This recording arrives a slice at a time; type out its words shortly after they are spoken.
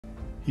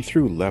He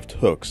threw left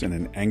hooks in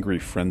an angry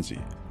frenzy,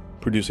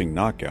 producing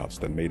knockouts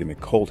that made him a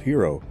cult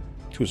hero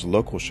to his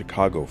local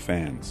Chicago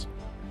fans.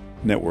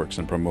 Networks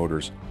and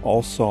promoters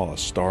all saw a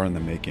star in the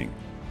making,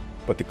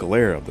 but the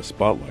glare of the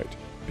spotlight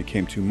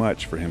became too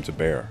much for him to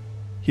bear.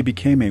 He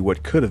became a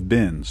what could have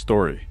been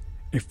story,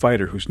 a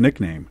fighter whose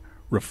nickname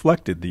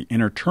reflected the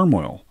inner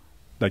turmoil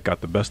that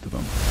got the best of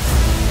him.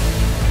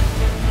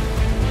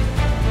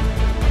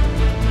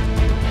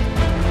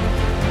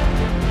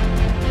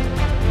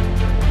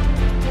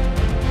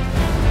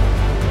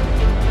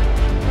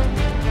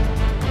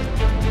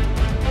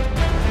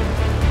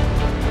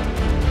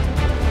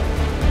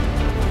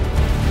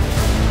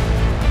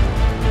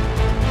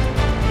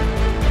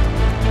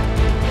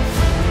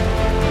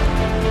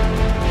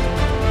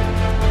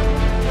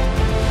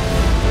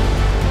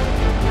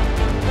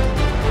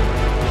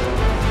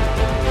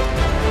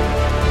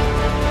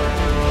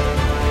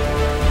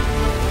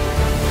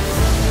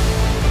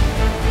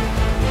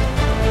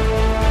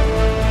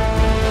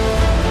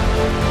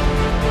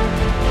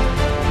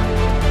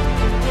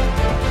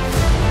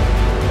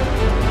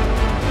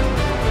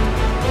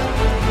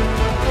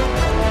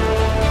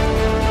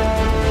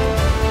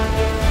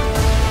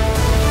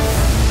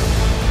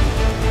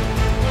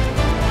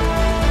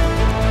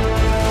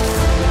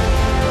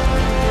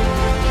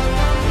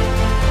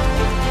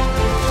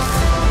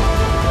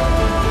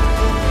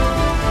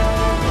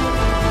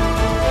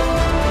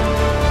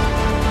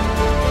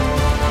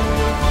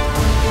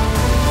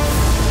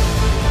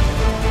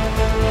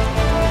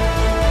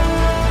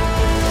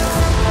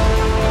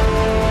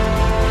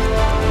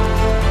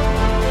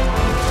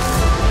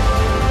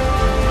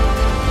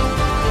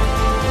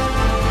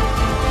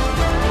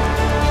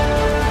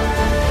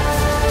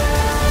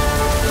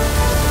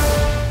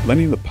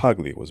 Lenny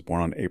LaPaglia was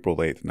born on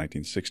April 8,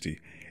 1960,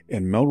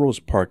 in Melrose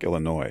Park,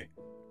 Illinois.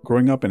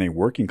 Growing up in a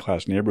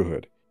working-class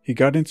neighborhood, he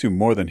got into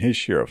more than his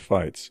share of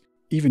fights,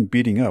 even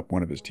beating up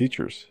one of his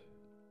teachers.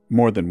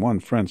 More than one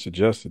friend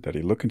suggested that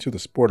he look into the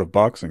sport of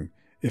boxing,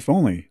 if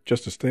only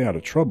just to stay out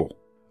of trouble.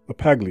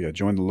 LaPaglia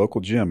joined the local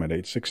gym at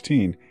age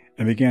 16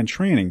 and began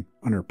training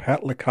under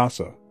Pat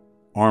LaCasa.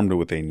 Armed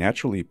with a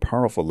naturally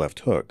powerful left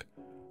hook,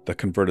 the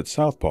converted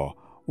southpaw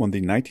won the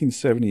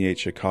 1978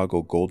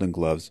 Chicago Golden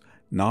Gloves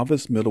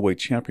Novice Middleweight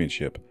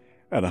Championship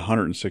at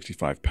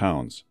 165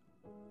 pounds.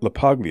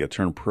 LaPaglia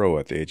turned pro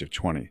at the age of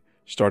 20,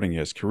 starting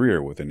his career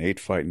with an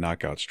 8-fight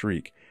knockout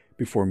streak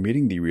before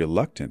meeting the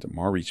reluctant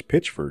Maurice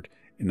Pitchford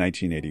in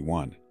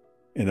 1981.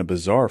 In a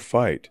bizarre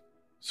fight,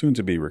 soon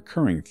to be a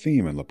recurring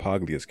theme in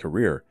LaPaglia's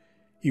career,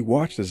 he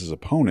watched as his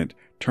opponent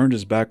turned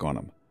his back on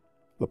him.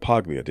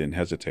 LaPaglia didn't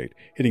hesitate,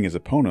 hitting his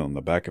opponent on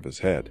the back of his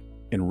head.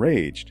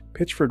 Enraged,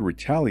 Pitchford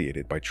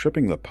retaliated by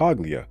tripping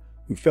LaPaglia,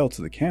 who fell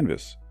to the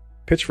canvas.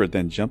 Pitchford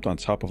then jumped on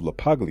top of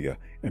LaPaglia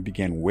and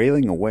began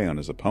wailing away on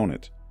his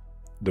opponent.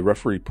 The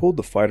referee pulled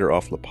the fighter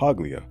off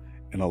LaPaglia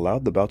and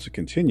allowed the bout to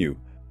continue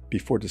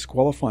before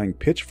disqualifying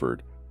Pitchford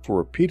for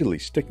repeatedly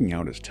sticking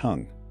out his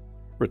tongue.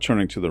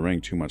 Returning to the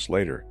ring 2 months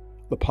later,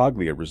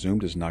 LaPaglia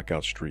resumed his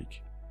knockout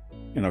streak.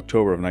 In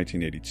October of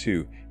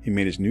 1982, he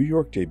made his New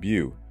York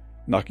debut,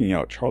 knocking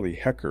out Charlie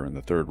Hecker in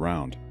the 3rd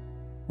round.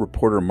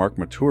 Reporter Mark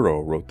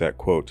Maturo wrote that,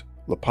 quote,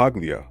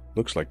 "LaPaglia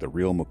looks like the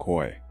real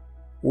McCoy."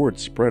 Word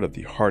spread of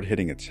the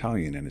hard-hitting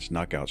Italian and his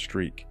knockout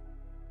streak.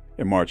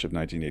 In March of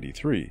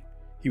 1983,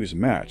 he was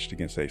matched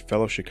against a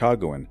fellow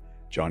Chicagoan,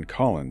 John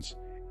Collins,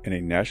 in a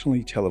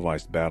nationally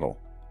televised battle.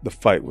 The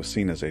fight was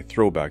seen as a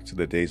throwback to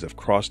the days of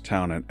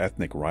crosstown and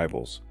ethnic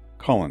rivals.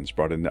 Collins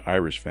brought in the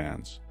Irish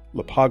fans.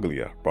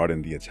 LaPaglia brought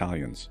in the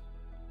Italians.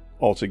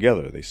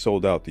 Altogether, they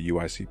sold out the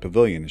UIC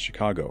Pavilion in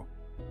Chicago.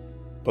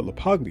 But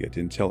LaPaglia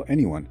didn't tell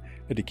anyone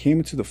that he came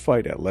into the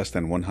fight at less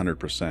than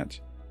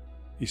 100%.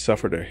 He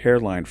suffered a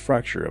hairline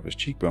fracture of his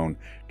cheekbone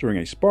during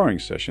a sparring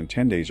session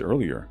 10 days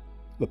earlier.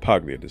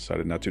 LaPaglia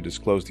decided not to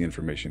disclose the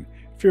information,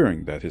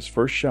 fearing that his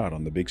first shot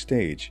on the big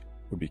stage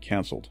would be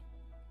canceled.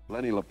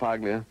 Lenny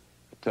LaPaglia,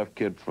 a tough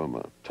kid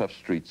from tough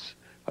streets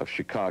of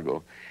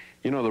Chicago.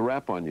 You know, the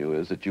rap on you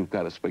is that you've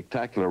got a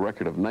spectacular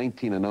record of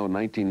 19-0,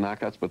 19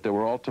 knockouts, but they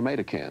were all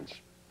tomato cans.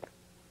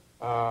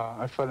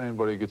 I fight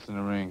anybody who gets in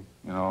the ring.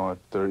 You know, if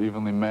they're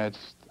evenly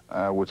matched,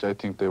 which I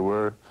think they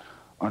were,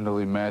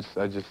 underly matched,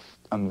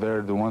 I'm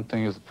there. The one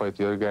thing is to fight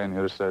the other guy on the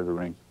other side of the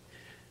ring.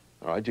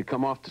 All right, you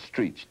come off the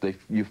streets.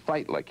 You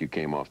fight like you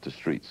came off the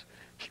streets.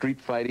 Street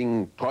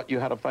fighting taught you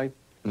how to fight?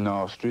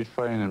 No, street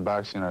fighting and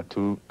boxing are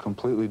two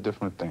completely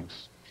different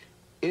things.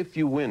 If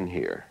you win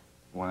here.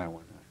 When I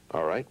win here.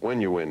 All right,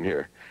 when you win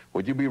here,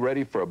 would you be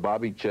ready for a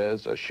Bobby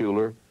Ches, a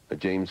Schuler, a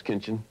James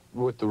Kinchin?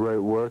 With the right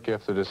work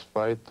after this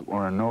fight,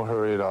 we're in no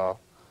hurry at all.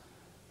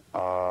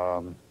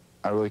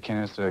 I really can't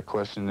answer that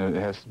question. It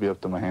has to be up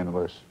to my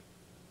handlers.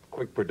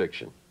 Quick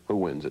prediction. Who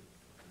wins it?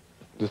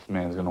 This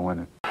man's going to win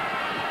it.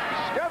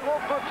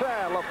 Scheduled for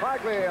 10,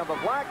 LaPaglia in the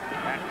black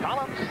and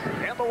Collins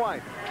in the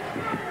white.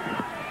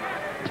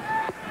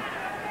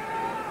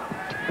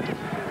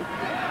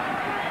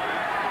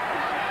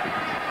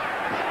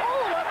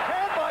 Oh, left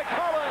hand by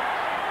Collins.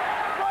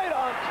 Right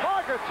on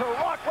target to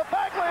rock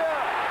LaPaglia.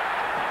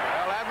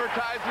 Well,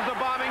 advertised as a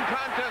bombing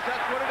contest.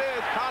 That's what it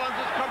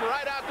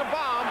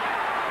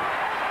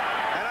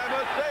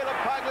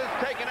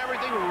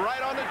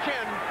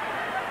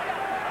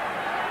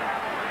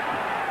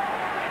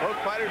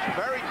fighters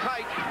very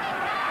tight.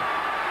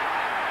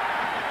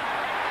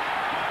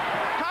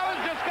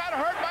 Collins just got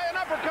hurt by an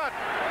uppercut.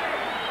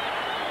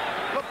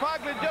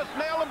 LaPaglia just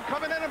nailed him,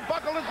 coming in and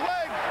buckled his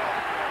legs.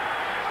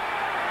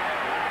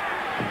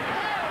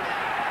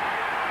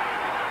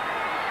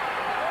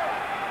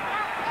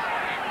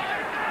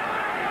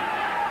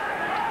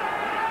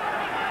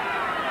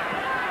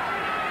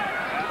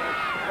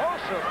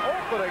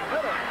 Opening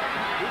minute.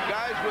 Two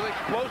guys with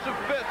explosive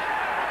fists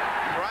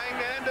trying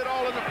to end it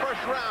all in the first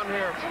round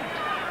here.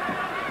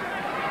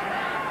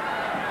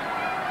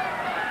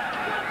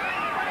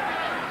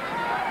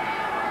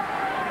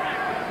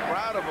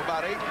 Crowd of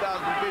about 8,000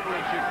 people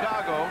in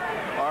Chicago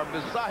are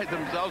beside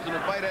themselves, and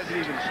the fight hasn't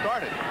even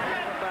started.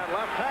 With that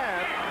left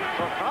hand,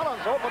 so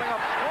Collins opening up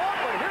strong,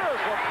 but here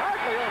is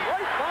LaPaglia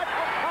right back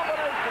from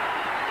combination.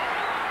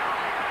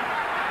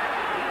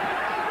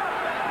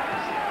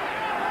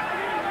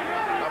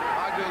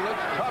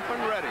 Looks tough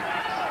and ready.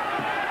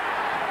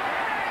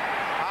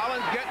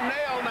 Collins getting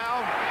nailed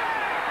now.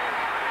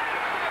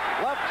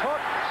 Left hook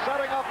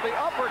setting up the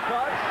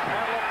uppercut,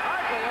 and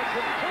LaPaglia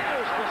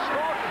continues to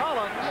stalk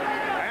Collins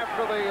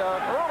after the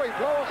early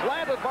blows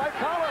landed by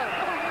Collins.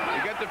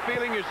 You get the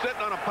feeling you're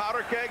sitting on a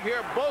powder keg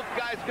here. Both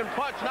guys can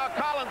punch. Now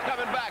Collins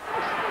coming back.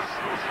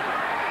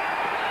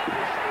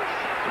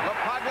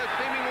 LaPaglia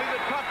seemingly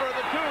the tougher of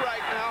the two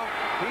right now.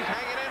 He's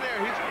hanging in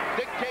there. He's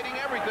dictating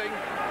everything.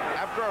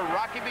 After a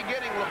rocky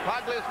beginning,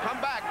 LaPaglia's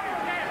come back.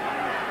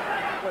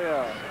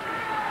 Yeah.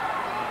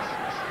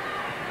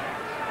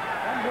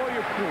 Don't blow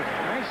your proof.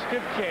 Nice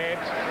stiff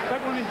calves.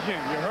 Stuck on the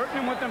gym. You're hurting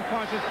him with them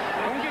punches.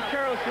 Don't get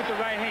careless with the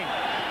right hand.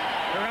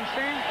 You know what I'm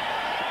saying?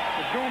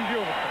 You're doing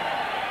beautiful.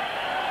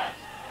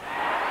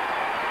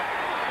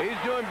 He's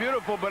doing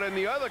beautiful, but in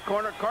the other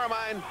corner,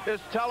 Carmine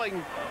is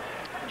telling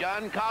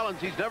John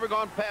Collins he's never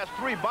gone past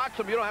 3. Box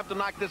him. You don't have to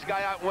knock this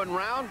guy out 1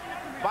 round.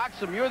 Box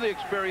him. You're the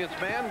experienced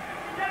man.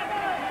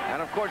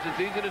 And, of course, it's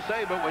easy to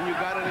say, but when you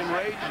got an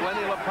enraged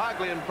Lenny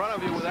LaPaglia in front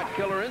of you with that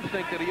killer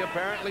instinct that he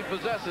apparently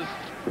possesses,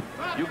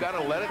 you got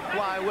to let it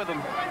fly with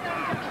him.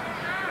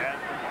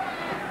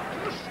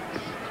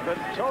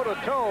 Been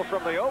toe-to-toe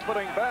from the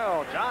opening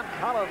bell. John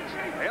Collins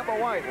in the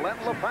white,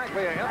 Lenny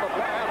LaPaglia in the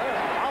black.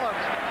 There's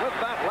Collins with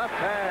that left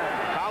hand.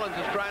 Collins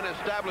is trying to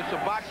establish a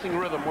boxing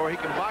rhythm where he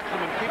can box him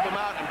and keep him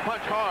out and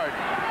punch hard.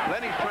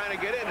 Lenny's trying to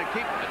get in and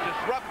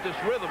disrupt this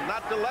rhythm,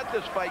 not to let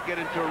this fight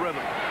get into a rhythm.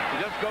 To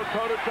just go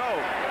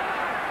toe-to-toe.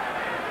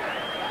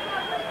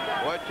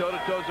 Boy,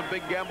 toe-to-toe is a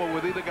big gamble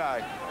with either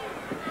guy. And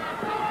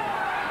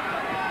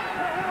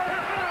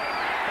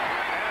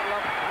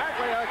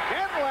LaPaglia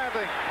again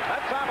landing. That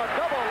time a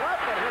double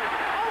left, and here's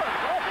Collins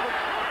off the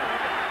top.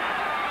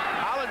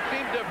 Collins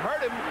seemed to have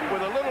hurt him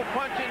with a little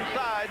punch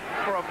inside.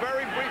 For a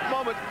very brief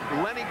moment,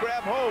 Lenny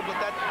grabbed hold, but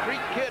that street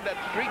kid, that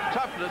street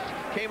toughness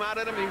came out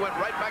at him. He went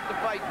right back to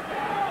fight.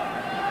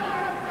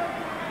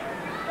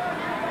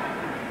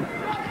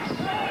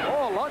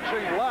 Oh,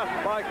 lunging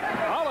left by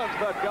Collins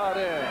that got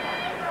in.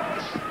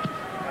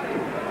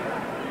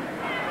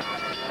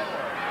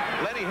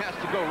 Lenny has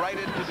to go right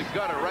into the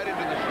gutter, right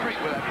into the street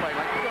with that fight.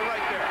 Like, go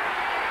right there.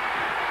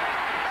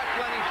 That's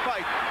Lenny's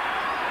fight.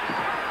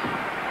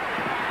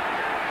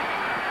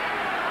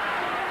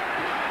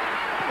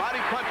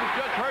 Body punches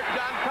just hurt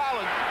John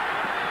Collins.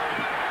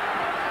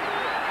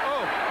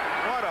 Oh,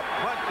 what a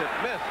punch that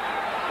missed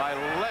by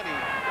Lenny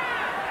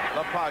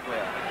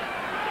LaPaglia.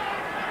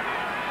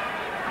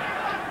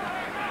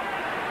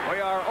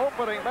 We are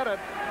opening minute,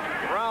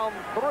 round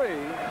 3.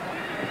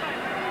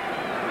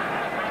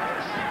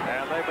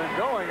 And they've been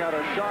going at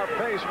a sharp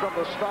pace from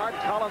the start.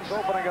 Collins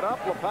opening it up.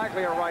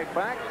 LaPaglia right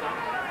back.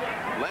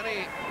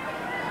 Lenny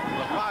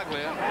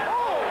LaPaglia.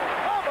 Oh,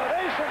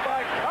 combination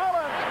by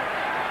Collins.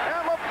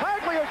 And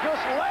LaPaglia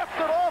just left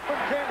it off and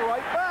came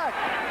right back.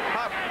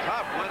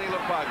 Tough Lenny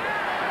LaPaglia.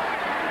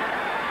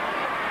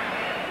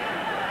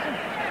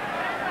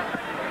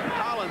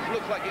 Collins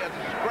looks like he has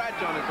a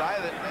scratch on his eye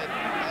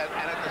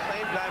and at the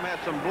same time has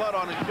some blood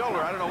on his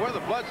shoulder. I don't know where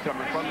the blood's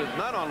coming from. There's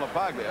none on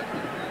LaPaglia.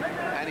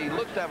 And he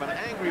looks to have an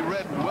angry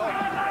red welt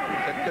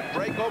that could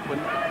break open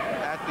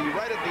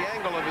right at the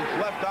angle of his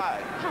left eye.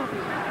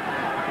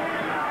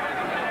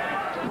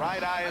 The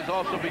right eye is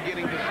also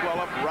beginning to swell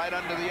up right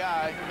under the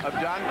eye of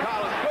John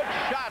Collins. Good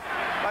shot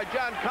by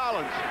John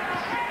Collins.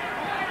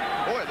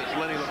 Boy, this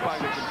Lenny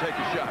LaPaglia can take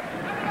a shot.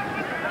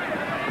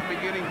 I'm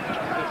beginning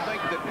to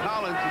think that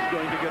Collins is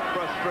going to get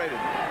frustrated.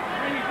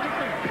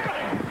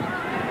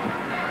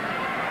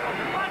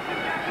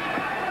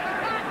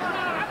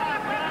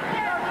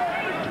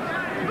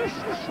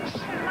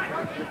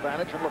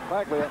 Advantage from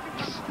LaPaglia.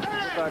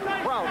 That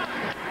crouch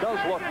does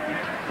look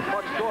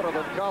much shorter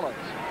than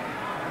Collins.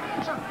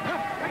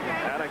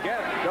 And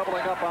again,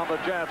 doubling up on the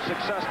jab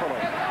successfully.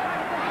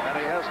 And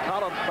he has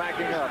Collins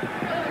backing up.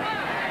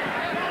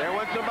 There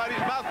went somebody's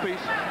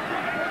mouthpiece.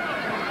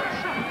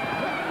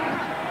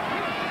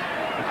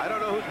 I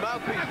don't know whose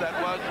mouthpiece that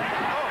was.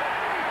 Oh.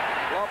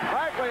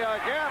 LaPaglia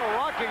again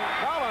rocking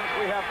Collins.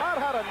 We have not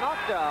had a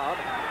knockdown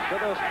to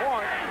this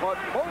point, but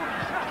both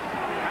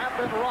have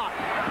been rocked.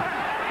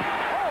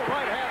 Oh,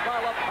 right hand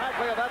by LaPaglia.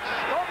 LaPaglia. That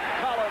stumped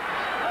Collins.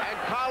 And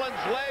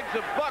Collins' legs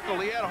have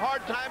buckled. He had a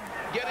hard time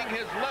getting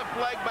his left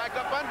leg back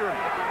up under him.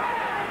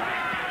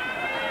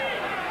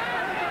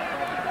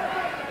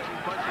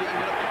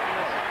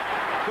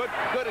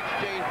 Good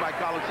exchange by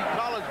Collins. See,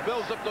 Collins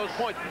builds up those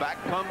points.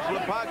 Back comes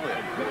LaPaglia.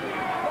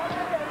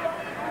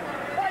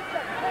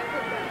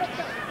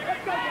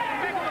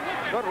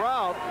 Good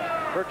round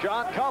for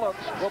John Collins.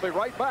 We'll be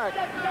right back.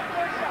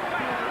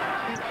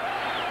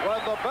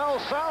 When the bell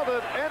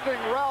sounded, ending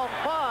round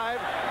 5,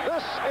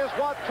 this is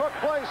what took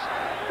place.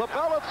 The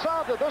bell had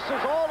sounded. This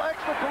is all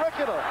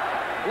extracurricular.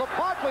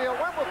 LaPaglia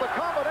went with the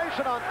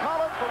combination on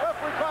Collins. The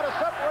referee tried to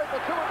separate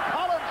the two, and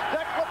Collins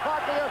decked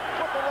LaPaglia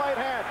with the right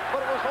hand.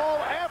 But it was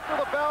all after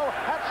the bell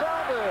had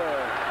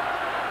sounded.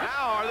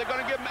 Now, are they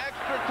going to give him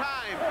extra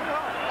time?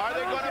 Are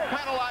they going to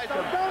penalize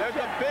him? There's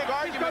a big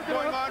argument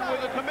going on with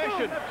the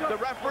commission. The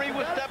referee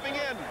was stepping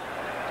in.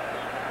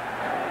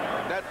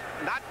 That's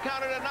not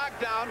counted a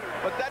knockdown,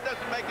 but that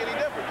doesn't make any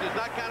difference. It's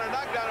not counted a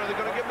knockdown. Are they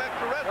going to give him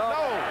extra rest?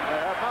 No.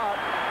 They have not.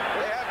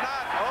 They have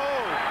not.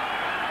 Oh,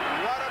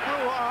 what a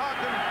brouhaha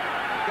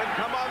can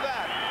come on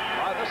that.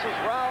 All right, this is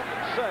round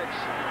 6.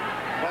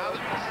 Now,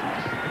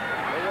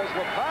 it was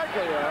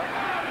LaPaglia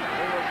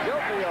who was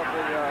guilty of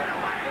the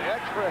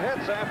extra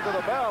hits after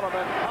the bell, and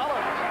then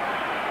Collins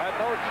had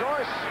no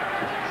choice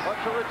but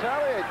to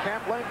retaliate.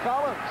 Can't blame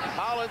Collins.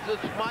 Collins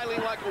is smiling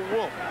like a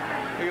wolf.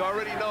 He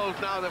already knows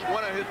now that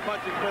one of his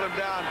punches put him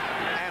down,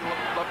 and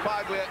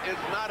LaPaglia is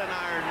not an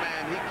Iron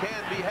Man. He can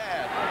be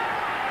had.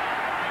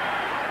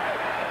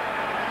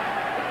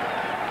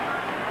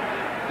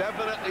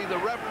 Definitely the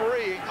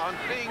referee, on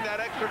seeing that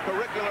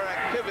extracurricular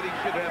activity,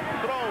 should have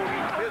thrown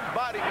his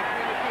body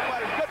between the two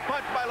fighters. Good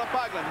punch by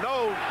LaPaglia.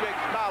 No,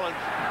 shakes Collins.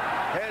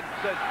 Head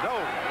says no.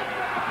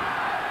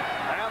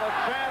 And a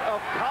chant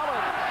of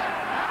Collins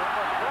from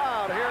the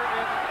crowd here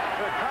in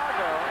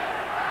Chicago.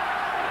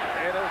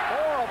 It is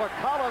more of a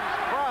Collins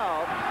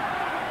crowd.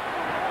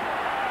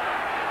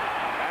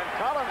 And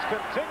Collins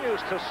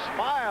continues to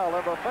smile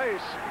in the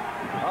face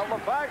of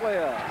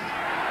LaPaglia.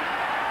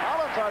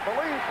 Collins, I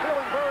believe,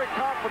 feeling very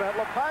confident.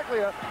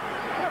 LaPaglia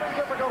having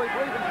difficulty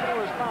breathing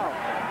through his mouth.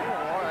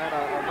 And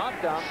a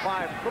knockdown,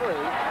 5-3.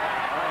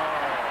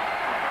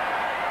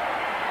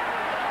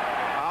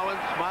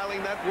 Collins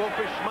smiling that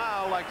wolfish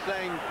smile like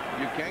saying,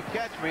 you can't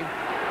catch me.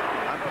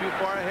 I'm too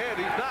far ahead.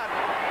 He's not.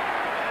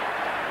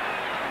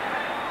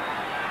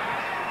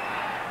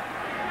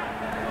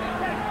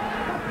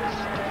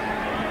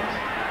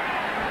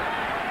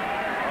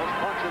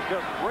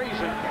 Just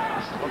grazing.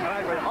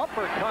 LaPaglia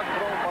uppercut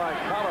thrown by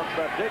Collins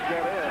that did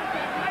get in.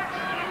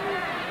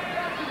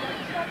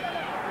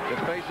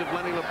 The face of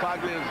Lenny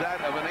LaPaglia is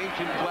that of an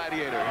ancient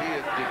gladiator. He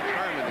is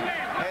determined. His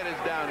head is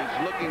down. He's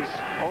looking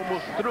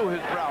almost through his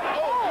brow.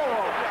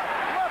 Oh!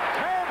 Left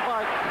hand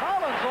by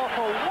Collins off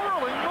a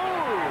whirling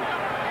move.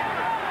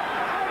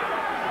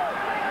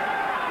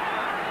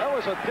 That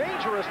was a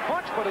dangerous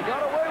punch, but he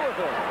got away with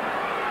it.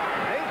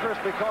 Dangerous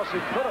because he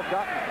could have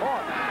gotten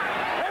caught.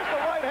 There's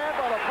the right hand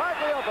by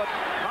LaPaglia, but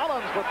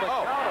Collins with the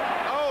counter.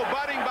 Oh,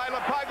 butting by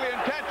LaPaglia,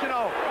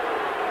 intentional.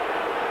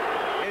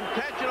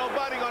 Intentional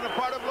butting on the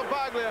part of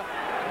LaPaglia.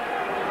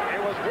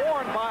 It was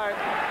warned by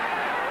the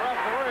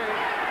referee.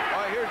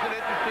 Oh, here's an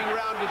interesting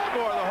round to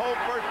score. The whole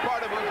first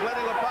part of it was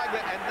Lenny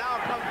LaPaglia, and now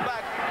comes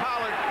back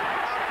Collins.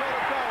 Now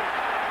toe-to-toe.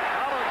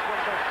 Collins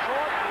with the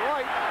short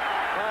right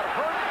that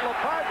hurt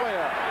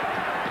LaPaglia.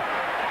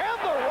 And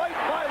the right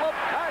by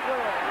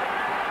LaPaglia.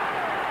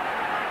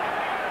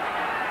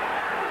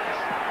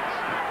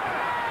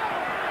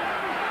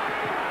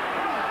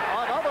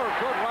 Another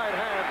good right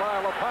hand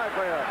by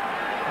LaPaglia.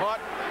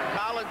 Caught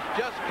Collins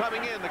just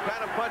coming in. The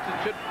kind of punch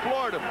that should have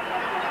floored him.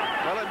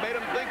 Well, it made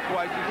him think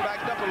twice. He's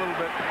backed up a little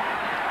bit.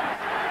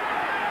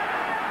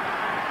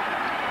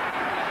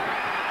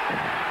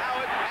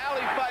 Now it's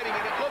alley fighting,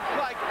 and it looks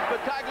like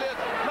LaPaglia's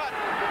cut.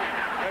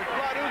 There's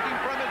blood oozing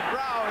from his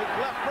brow, his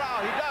left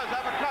brow. He does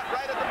have a cut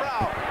right at the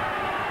brow.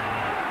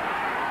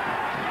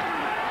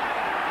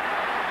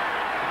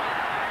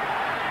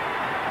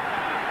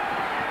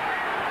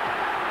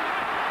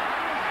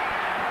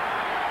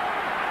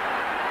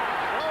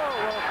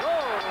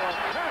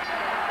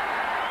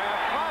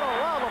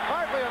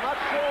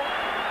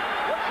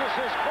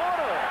 His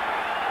corner.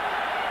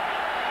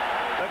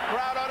 The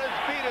crowd on his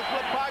feet as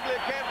LaPaglia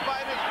can't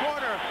find his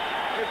corner.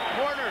 His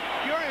corner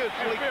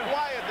curiously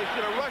quiet. They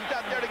should have rushed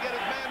out there to get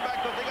his man back,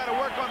 but they got to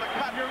work on the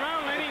cut.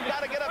 He's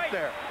got to get up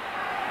there.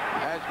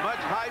 As much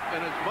hype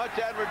and as much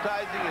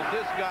advertising as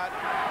this got,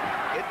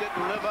 it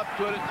didn't live up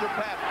to it. It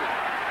surpassed it.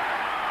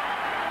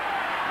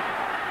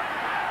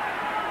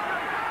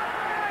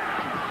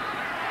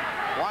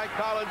 Why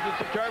Collins is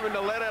determined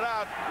to let it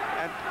out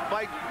and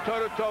fight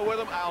toe-to-toe with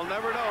him, I'll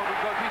never know,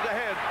 because he's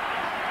ahead.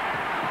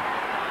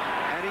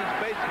 And he's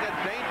facing a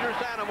dangerous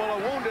animal, a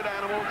wounded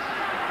animal.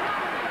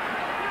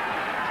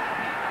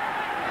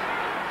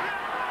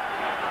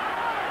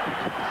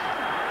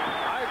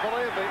 I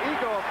believe the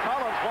ego of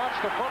Collins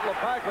wants to put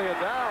LaPaglia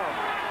down.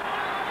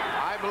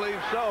 I believe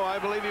so. I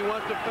believe he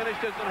wants to finish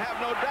this and have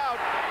no doubt.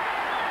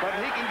 But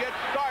he can get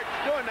starched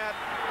doing that.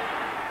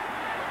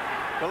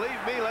 Believe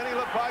me, Lenny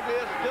LaPaglia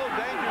is still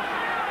dangerous.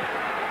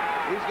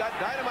 He's got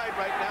dynamite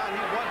right now, and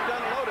he's once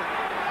done loaded.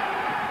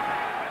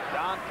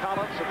 John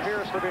Collins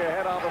appears to be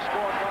ahead on the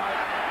scorecard,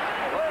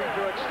 looking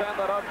to extend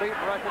that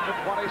unbeaten record to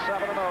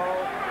 27-0.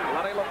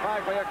 Lenny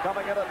LaPaglia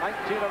coming in at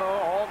 19-0,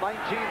 all 19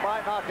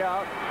 by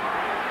knockout.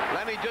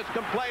 Lenny just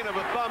complained of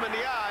a thumb in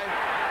the eye.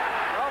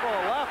 Double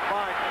left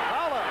by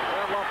Collins,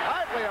 and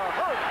LaPaglia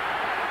hurt.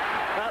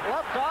 That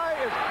left eye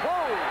is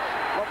closed.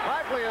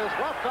 LaPaglia's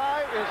left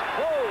eye is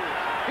closed.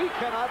 He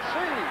cannot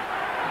see.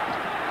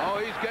 Oh,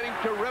 he's getting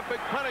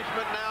terrific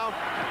punishment now.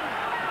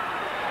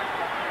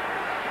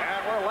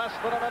 And we're less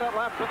than a minute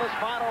left in this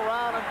final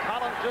round, and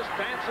Collins just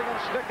dancing and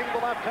sticking the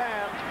left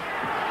hand.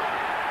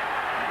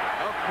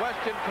 No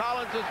question,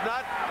 Collins is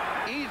not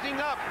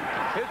easing up.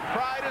 His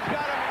pride has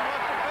got him. He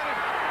wants to finish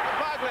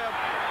LaPaglia.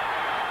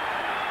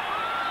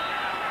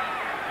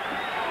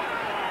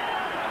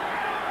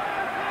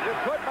 You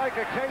could make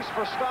a case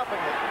for stopping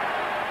it.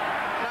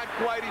 Not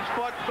quite. He's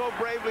fought so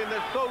bravely, and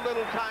there's so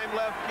little time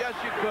left. Yes,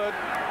 you could,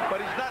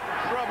 but he's not in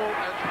trouble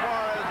as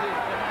far as his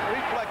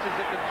reflexes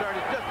are concerned.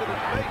 It's just that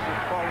his face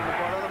is falling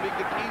apart on him. He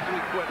could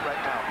easily quit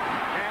right now.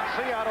 Can't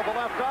see out of the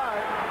left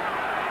eye.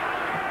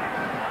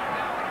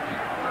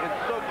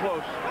 It's so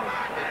close.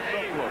 It's so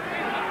close.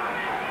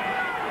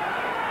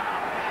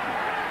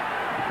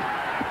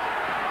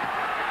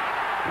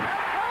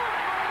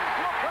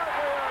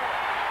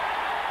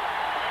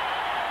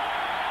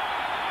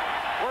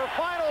 We're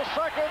final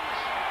seconds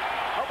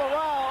of the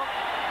round.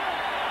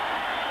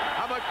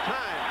 How much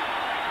time?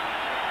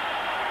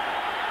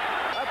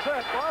 That's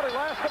it. Well, he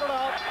lasted it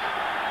out.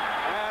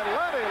 And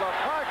Lenny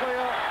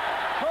LaPaglia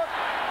took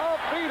a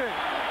beating.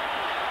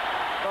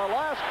 The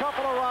last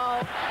couple of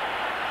rounds,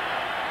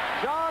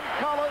 John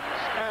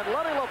Collins and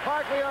Lenny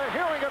LaPaglia,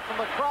 hearing it from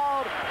the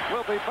crowd,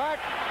 will be back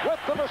with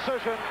the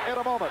decision in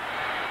a moment.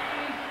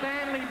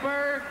 Stanley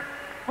Berg,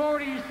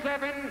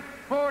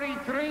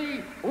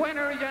 47-43,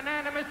 winner,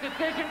 unanimous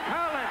decision,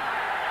 Collins.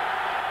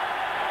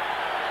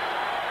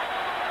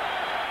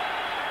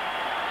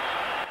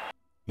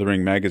 The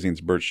Ring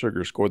Magazine's Bert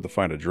Sugar scored the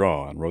fight a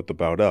draw and wrote the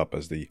bout up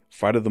as the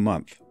fight of the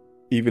month.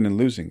 Even in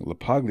losing,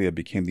 LaPaglia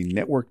became the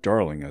network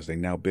darling as they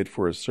now bid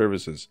for his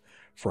services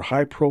for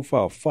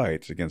high-profile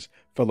fights against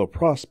fellow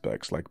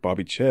prospects like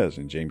Bobby Ches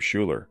and James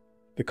Shuler.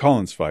 The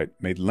Collins fight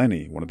made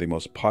Lenny one of the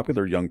most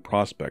popular young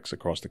prospects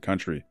across the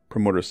country.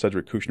 Promoter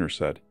Cedric Kushner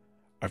said,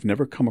 "I've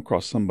never come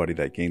across somebody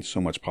that gained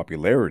so much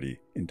popularity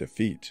in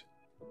defeat."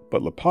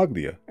 But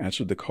LaPaglia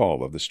answered the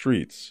call of the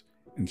streets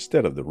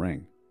instead of the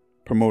ring.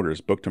 Promoters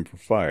booked him for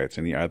fights,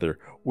 and he either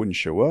wouldn't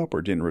show up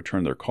or didn't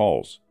return their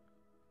calls.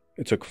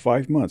 It took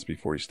 5 months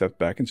before he stepped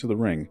back into the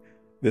ring,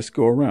 this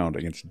go-around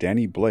against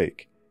Danny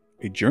Blake,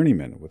 a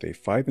journeyman with a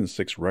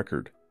 5-6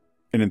 record.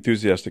 An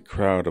enthusiastic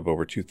crowd of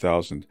over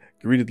 2,000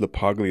 greeted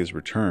LaPaglia's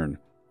return,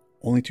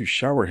 only to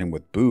shower him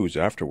with boos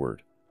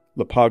afterward.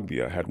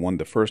 LaPaglia had won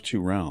the first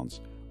 2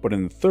 rounds, but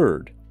in the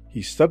third,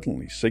 he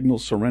suddenly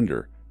signaled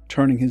surrender,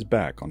 turning his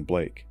back on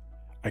Blake.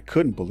 "I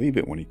couldn't believe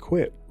it when he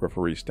quit,"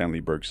 referee Stanley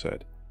Berg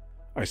said.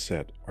 "I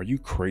said, 'Are you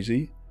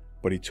crazy?'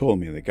 But he told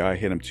me the guy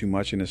hit him too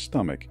much in his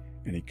stomach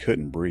and he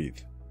couldn't breathe."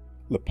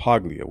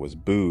 LaPaglia was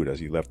booed as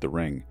he left the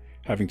ring,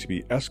 having to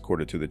be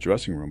escorted to the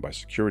dressing room by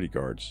security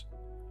guards.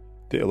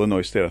 The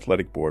Illinois State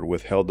Athletic Board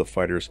withheld the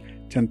fighter's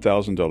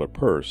 $10,000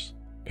 purse,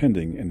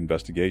 pending an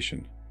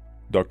investigation.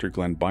 Dr.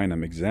 Glenn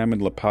Bynum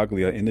examined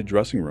LaPaglia in the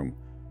dressing room,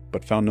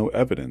 but found no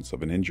evidence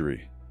of an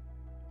injury.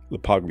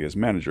 LaPaglia's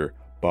manager,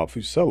 Bob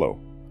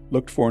Fusello,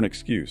 looked for an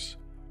excuse,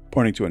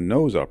 pointing to a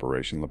nose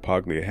operation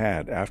LaPaglia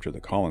had after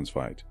the Collins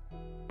fight.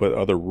 But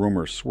other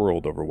rumors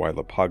swirled over why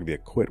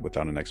LaPaglia quit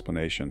without an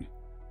explanation.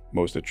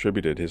 Most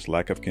attributed his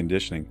lack of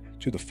conditioning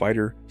to the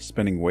fighter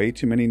spending way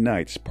too many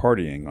nights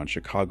partying on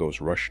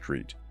Chicago's Rush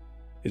Street.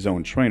 His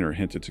own trainer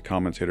hinted to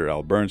commentator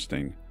Al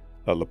Bernstein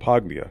that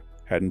LaPaglia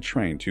hadn't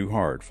trained too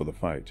hard for the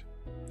fight.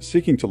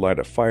 Seeking to light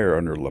a fire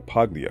under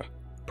LaPaglia,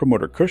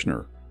 promoter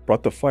Kushner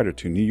brought the fighter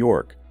to New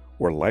York,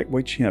 where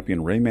lightweight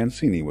champion Ray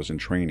Mancini was in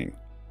training.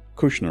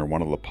 Kushner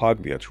wanted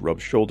LaPaglia to rub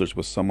shoulders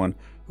with someone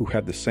who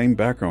had the same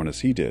background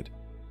as he did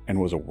and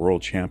was a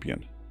world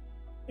champion.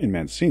 In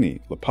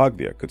Mancini,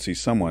 LaPaglia could see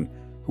someone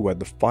who had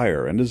the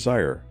fire and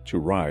desire to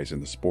rise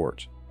in the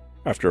sport.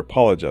 After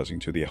apologizing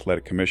to the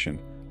Athletic Commission,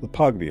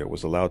 LaPaglia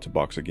was allowed to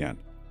box again.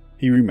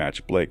 He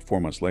rematched Blake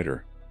 4 months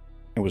later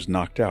and was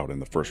knocked out in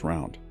the first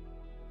round.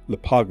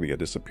 LaPaglia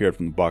disappeared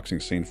from the boxing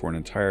scene for an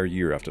entire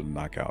year after the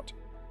knockout.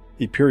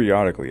 He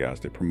periodically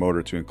asked a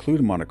promoter to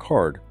include him on a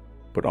card,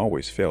 but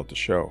always failed to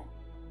show.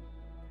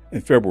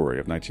 In February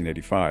of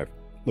 1985,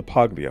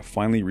 LaPaglia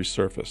finally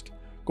resurfaced,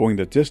 going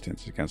the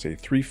distance against a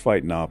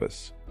 3-fight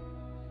novice.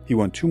 He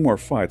won 2 more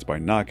fights by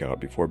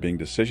knockout before being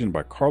decisioned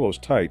by Carlos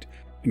Tite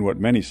in what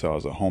many saw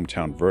as a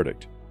hometown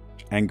verdict.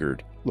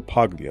 Angered,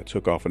 LaPaglia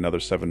took off another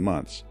 7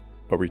 months,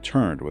 but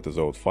returned with his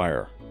old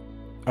fire.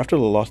 After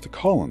the loss to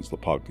Collins,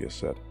 LaPaglia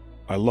said,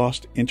 "I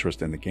lost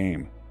interest in the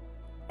game.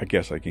 I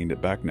guess I gained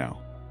it back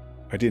now.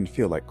 I didn't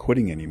feel like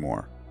quitting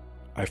anymore.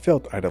 I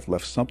felt I'd have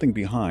left something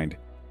behind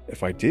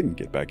if I didn't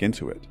get back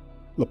into it.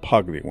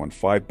 LaPaglia won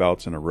 5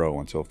 bouts in a row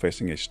until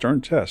facing a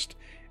stern test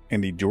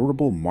and the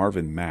durable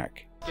Marvin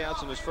Mack.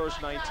 In his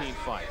first 19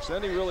 fights.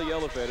 Then he really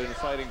elevated in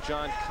fighting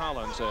John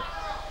Collins, a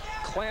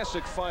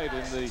classic fight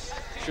in the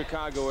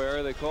Chicago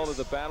era. They called it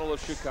the Battle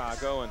of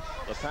Chicago, and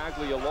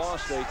LaPaglia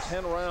lost a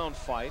 10-round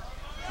fight.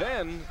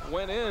 Then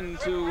went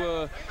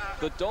into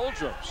the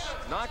doldrums.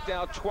 Knocked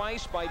out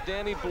twice by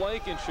Danny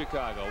Blake in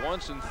Chicago.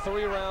 Once in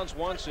 3 rounds,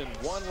 once in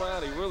 1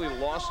 round. He really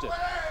lost it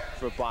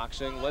for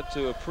boxing. Led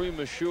to a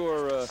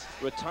premature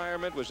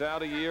retirement. Was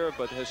out a year,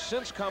 but has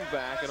since come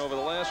back, and over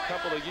the last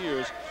couple of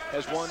years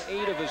has won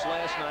 8 of his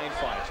last 9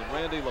 fights. And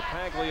Randy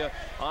LaPaglia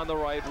on the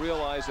right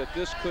realized that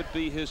this could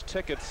be his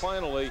ticket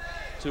finally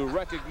to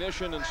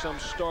recognition and some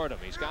stardom.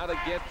 He's got to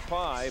get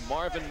by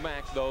Marvin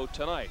Mack, though,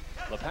 tonight.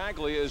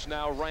 LaPaglia is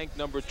now ranked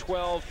number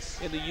 12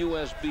 in the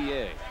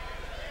USBA.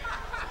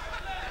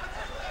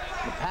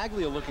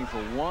 LaPaglia looking for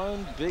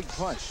one big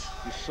punch.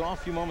 You saw a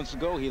few moments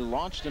ago he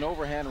launched an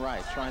overhand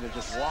right, trying to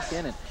just walk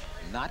in and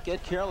not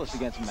get careless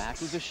against Mack,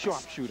 who's a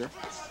sharpshooter.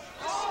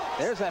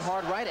 There's that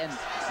hard right, and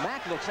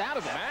Mack looks out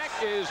of it. Mack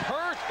is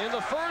hurt in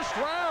the first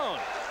round.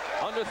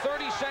 Under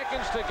 30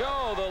 seconds to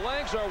go. The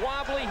legs are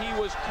wobbly. He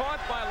was caught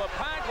by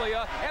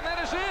LaPaglia, and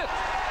that is it.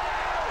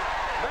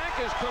 Mack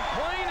is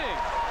complaining.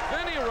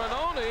 Vinny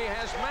Ranoni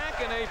has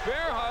Mack in a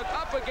bear hug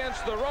up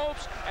against the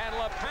ropes, and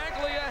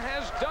LaPaglia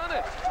has done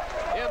it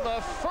in the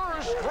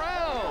first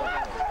round.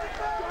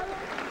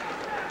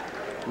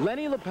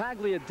 Lenny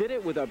LaPaglia did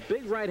it with a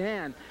big right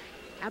hand.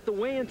 At the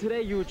weigh-in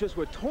today, you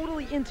were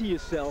totally into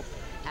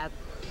yourself.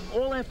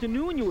 All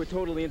afternoon, you were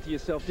totally into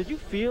yourself. Did you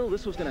feel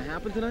this was going to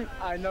happen tonight?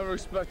 I never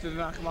expected to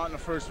knock him out in the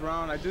first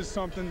round. I did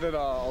something that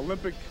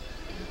Olympic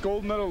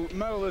gold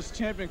medalist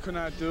champion could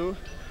not do.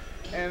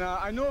 And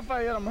I knew if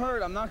I had him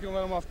hurt, I'm not going to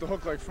let him off the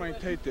hook like Frank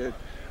Tate did.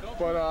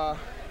 But I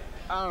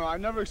don't know. I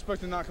never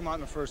expected to knock him out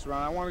in the first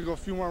round. I want to go a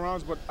few more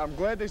rounds, but I'm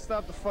glad they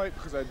stopped the fight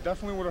because I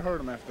definitely would have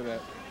hurt him after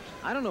that.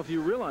 I don't know if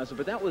you realize it,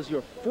 but that was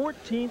your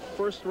 14th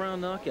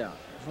first-round knockout.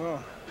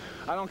 Well,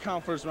 I don't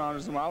count first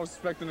rounders anymore. I was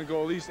expecting to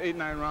go at least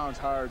 8-9 rounds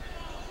hard.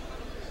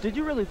 Did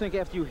you really think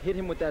after you hit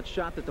him with that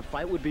shot that the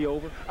fight would be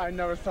over? I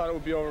never thought it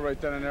would be over right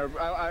then and there.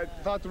 I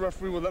thought the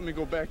referee would let me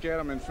go back at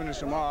him and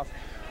finish him off.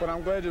 But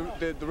I'm glad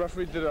that the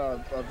referee did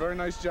a very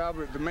nice job.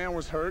 The man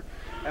was hurt,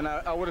 and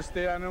I would have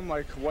stayed on him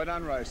like white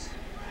on rice.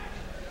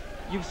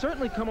 You've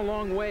certainly come a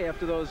long way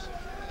after those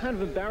kind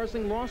of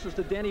embarrassing losses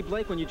to Danny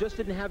Blake when you just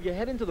didn't have your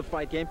head into the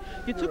fight game.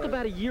 You took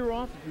about a year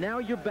off. Now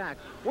you're back.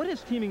 What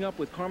has teaming up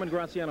with Carmen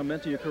Graziano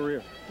meant to your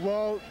career?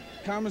 Well,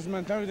 Carmen's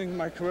meant everything in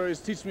my career.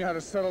 He's teaching me how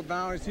to settle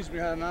down. He's teaching me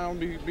how to not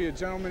only be a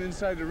gentleman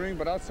inside the ring,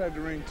 but outside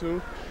the ring,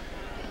 too.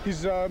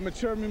 He's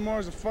matured me more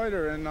as a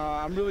fighter, and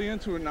I'm really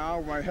into it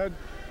now. My head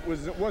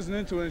wasn't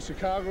into it in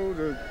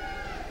Chicago.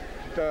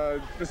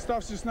 The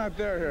stuff's just not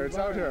there here. It's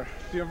out here.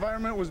 The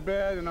environment was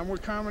bad, and I'm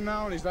with Carmen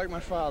now, and he's like my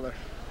father.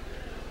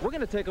 We're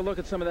going to take a look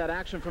at some of that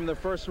action from the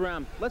first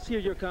round. Let's hear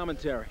your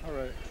commentary. All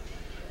right.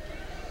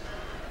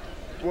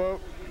 Well,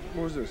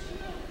 what was this?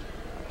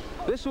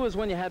 This was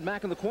when you had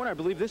Mack in the corner. I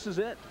believe this is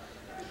it.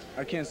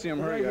 I can't see him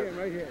hurt yet.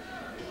 Right here.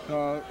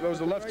 There was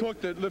a left hook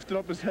that lifted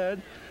up his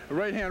head. A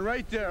right hand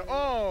right there.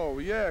 Oh,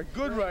 yeah,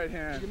 good right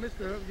hand. You missed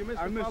the missed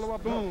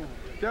follow-up. Boom.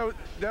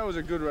 That was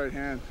a good right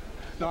hand.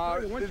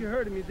 No, once you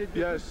hurt him, you did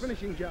the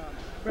finishing job.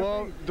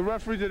 Well, the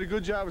referee did a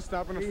good job of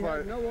stopping the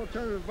fight. He had no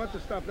alternative but to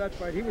stop that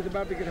fight. He was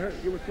about to get hurt.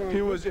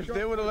 If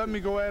they would have let me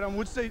go at him,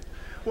 well,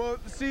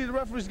 see, the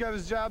referee's got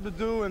his job to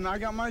do, and I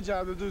got my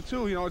job to do,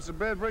 too. You know, it's a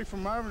bad break for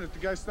Marvin if the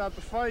guy stopped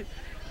the fight,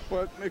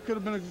 but it could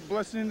have been a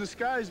blessing in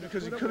disguise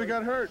because he could have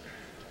got hurt.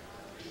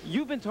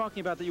 You've been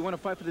talking about that you want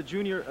to fight for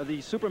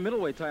the super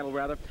middleweight title,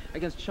 rather,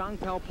 against Chang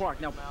Pao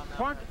Park. Now,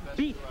 Park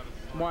beat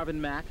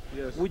Marvin Mack.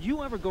 Yes. Would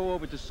you ever go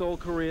over to Seoul,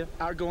 Korea?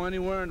 I'd go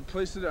anywhere and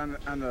place it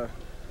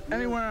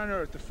anywhere on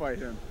earth to fight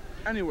him.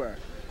 Anywhere.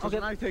 Because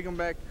when I take him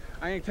back,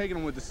 I ain't taking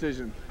him with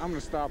decision. I'm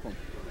going to stop him.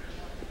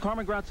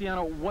 Carmen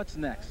Graziano, what's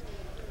next?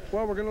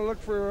 Well, we're going to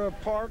look for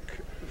Park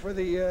for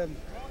the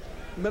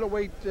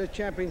middleweight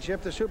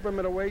championship, the super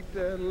middleweight.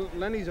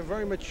 Lenny's a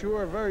very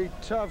mature, very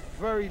tough,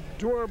 very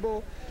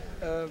durable,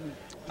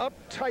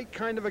 uptight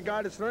kind of a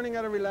guy that's learning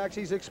how to relax.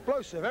 He's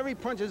explosive. Every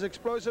punch is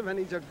explosive, and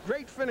he's a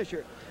great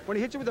finisher. When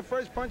he hits you with the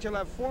first punch, he'll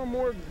have 4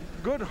 more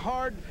good,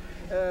 hard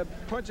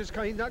punches.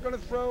 He's not going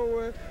to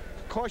throw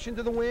caution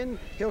to the wind.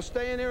 He'll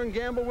stay in there and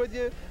gamble with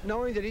you,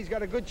 knowing that he's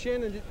got a good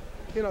chin. And,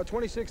 you know,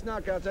 26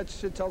 knockouts, that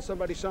should tell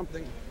somebody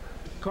something.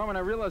 Carmen, I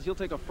realize you'll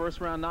take a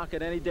first-round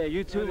knockout any day.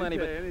 You too, Lenny,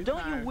 but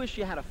don't you wish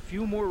you had a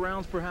few more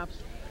rounds, perhaps?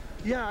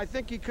 Yeah, I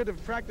think he could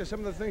have practiced some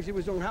of the things he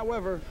was doing.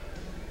 However,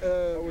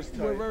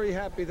 we're very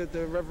happy that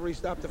the referee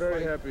stopped the fight.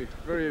 Very happy.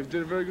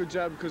 Did a very good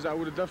job because I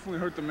would have definitely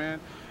hurt the man.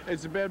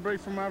 It's a bad break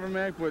for Marvin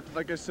Mack, but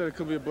like I said, it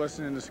could be a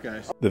blessing in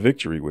disguise. The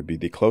victory would be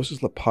the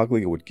closest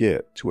LaPaglia would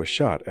get to a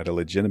shot at a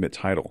legitimate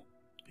title.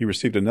 He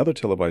received another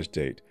televised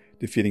date,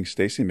 defeating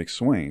Stacy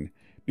McSwain,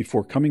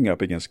 before coming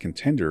up against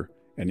contender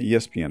and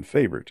ESPN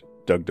favorite,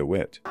 Doug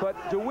DeWitt. But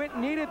DeWitt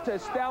needed to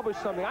establish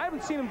something. I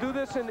haven't seen him do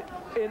this in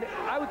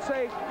I would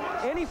say,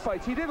 any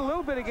fights. He did a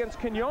little bit against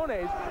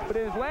Quinones, but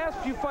in his last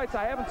few fights,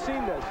 I haven't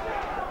seen this.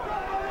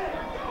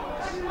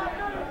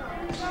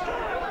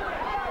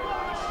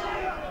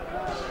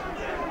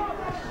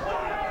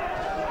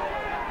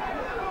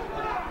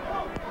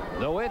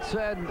 DeWitt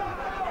said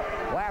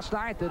last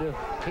night that if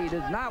he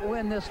did not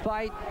win this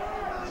fight,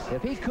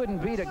 if he couldn't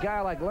beat a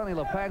guy like Lenny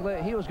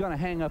LaPaglia, he was going to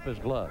hang up his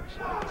gloves.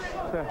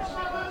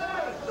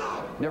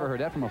 Never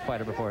heard that from a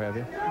fighter before, have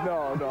you?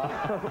 No, no.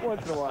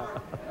 Once in a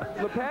while.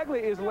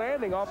 LaPaglia is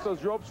landing off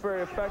those ropes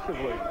very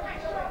effectively.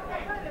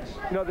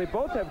 You know, they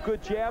both have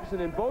good jabs,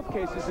 and in both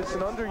cases, it's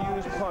an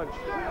underused punch.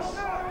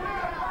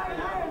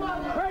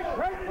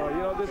 You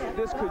know,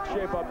 this could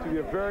shape up to be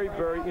a very,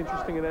 very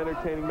interesting and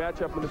entertaining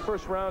matchup, and the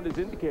first round is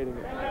indicating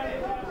it.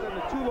 And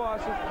the two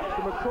losses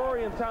to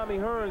McCrory and Tommy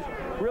Hearns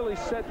really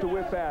set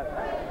DeWitt back.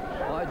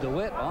 Boy,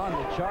 DeWitt on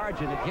the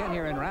charge, and again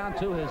here in round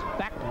two has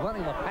backed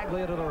Lenny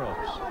LaPaglia to the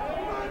ropes.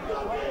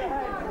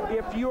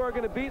 If you are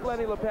going to beat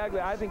Lenny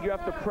LaPaglia, I think you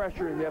have to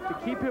pressure him. You have to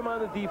keep him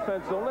on the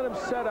defense. Don't let him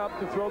set up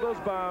to throw those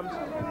bombs,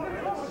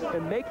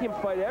 and make him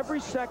fight every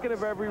second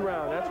of every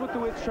round. That's what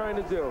DeWitt's trying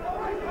to do.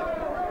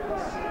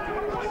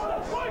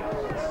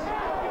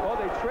 Oh,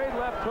 they trade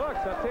left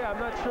hooks. I'll tell you, I'm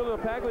not sure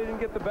LaPaglia didn't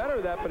get the better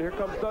of that, but here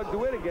comes Doug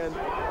DeWitt again.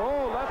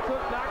 Oh, left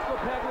hook knocks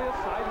LaPaglia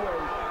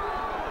sideways.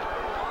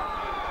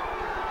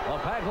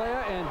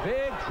 LaPaglia in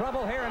big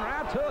trouble here in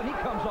round two, and he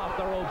comes off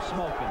the rope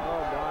smoking.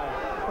 Oh, my.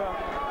 Well,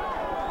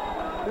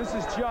 this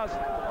is just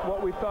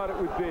what we thought it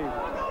would be.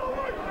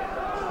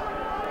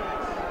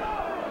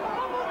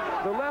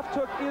 The left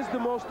hook is the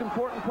most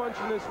important punch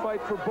in this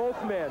fight for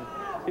both men.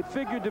 It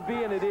figured to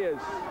be, and it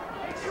is.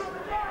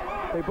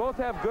 They both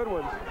have good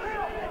ones.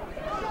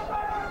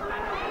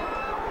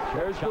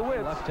 There's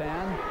DeWitt. Left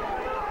hand.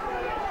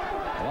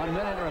 1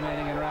 minute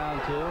remaining in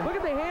round two. Look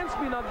at the hand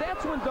speed. Now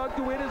that's when Doug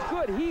DeWitt is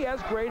good. He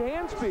has great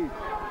hand speed.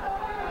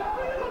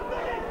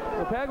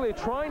 LaPaglia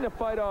trying to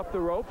fight off the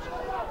ropes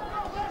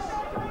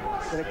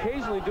and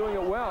occasionally doing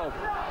it well.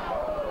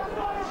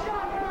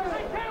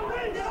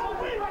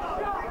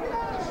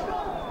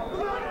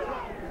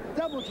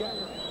 Double jab,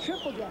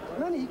 triple jab.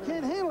 Lenny, he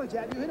can't handle a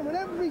jab. You hit him with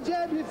every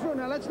jab you throw.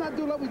 Now let's not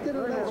do what we did in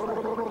the last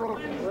one.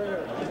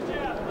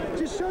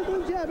 Just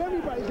circle jab.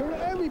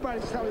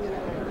 Everybody's telling you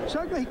that.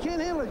 Circle, he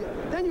can't handle it.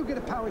 Then you get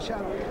a power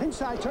shot.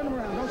 Inside, turn him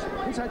around.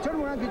 Inside, turn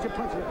him around, get your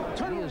punch.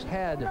 He has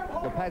had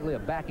LaPaglia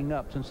backing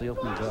up since the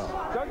opening bell.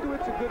 Doug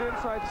DeWitt's a good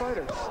inside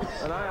fighter.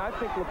 And I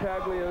think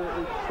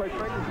LaPaglia, quite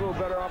frankly, is a little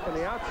better off on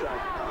the outside.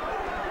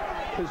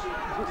 Because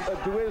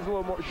DeWitt is a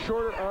little more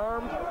shorter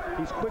armed.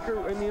 He's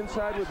quicker in the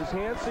inside with his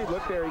hand. See,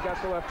 look there, he got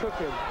the left hook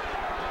in.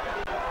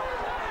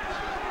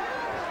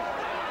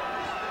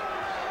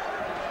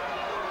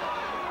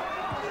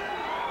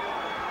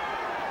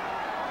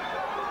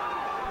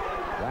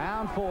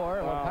 Round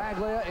four,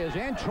 LaPaglia is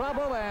in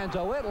trouble, and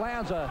DeWitt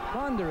lands a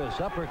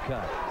thunderous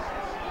uppercut.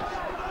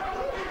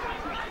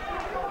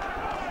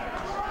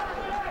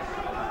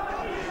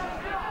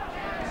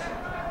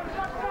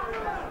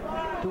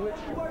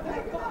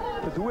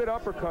 The DeWitt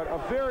uppercut, a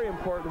very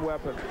important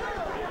weapon.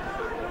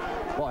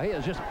 Boy, he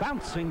is just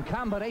bouncing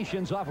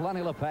combinations off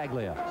Lenny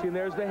LaPaglia. See, and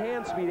there's the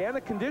hand speed and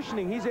the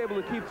conditioning. He's able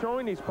to keep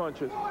throwing these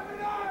punches.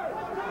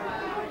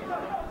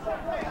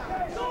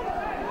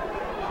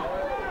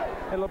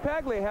 And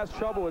LaPaglia has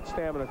trouble with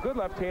stamina. Good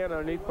left hand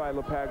underneath by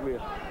LaPaglia.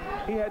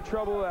 He had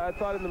trouble, I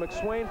thought, in the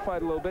McSwain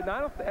fight a little bit.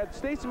 Now, had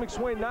Stacy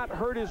McSwain not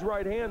hurt his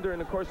right hand during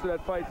the course of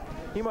that fight,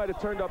 he might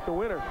have turned up the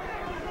winner.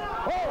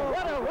 Oh,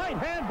 what a right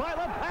hand by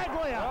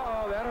LaPaglia.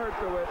 Uh-oh, that hurt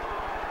DeWitt.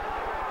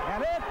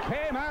 And it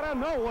came out of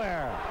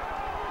nowhere.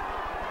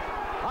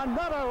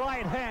 Another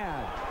right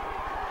hand.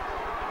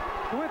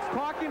 DeWitt's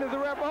talking to the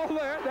ref. Oh,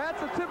 there,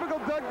 that's a typical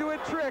Doug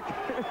DeWitt trick.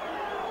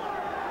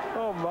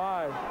 Oh,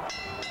 my.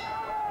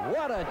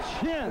 What a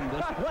chin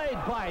displayed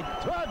by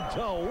Doug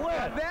DeWitt.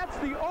 Yeah, that's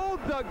the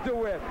old Doug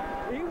DeWitt.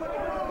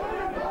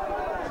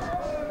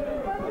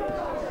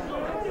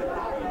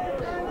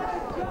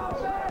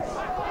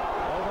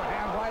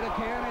 Overhand right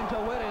again, and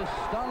DeWitt is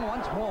stung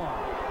once more.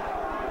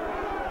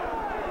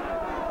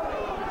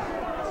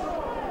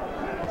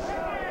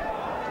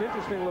 It's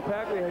interesting,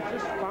 LaPaglia has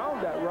just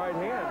found that right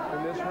hand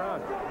in this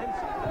round.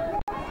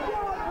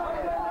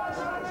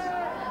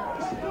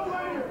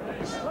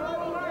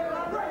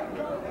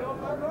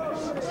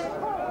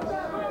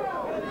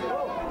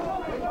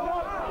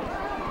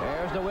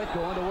 There's DeWitt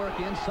going to work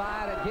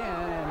inside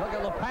again, and look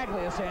at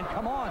LaPaglia saying,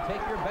 come on,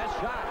 take your best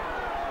shot.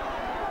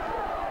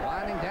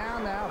 Winding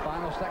down now,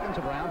 final seconds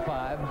of round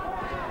five.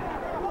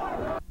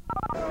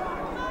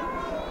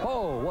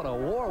 Oh, what a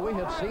war we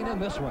have seen in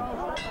this one.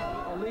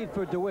 A lead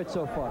for DeWitt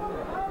so far.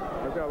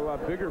 I've got a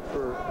lot bigger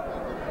for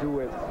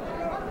DeWitt.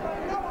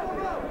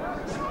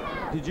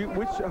 Did you?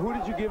 Who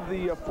did you give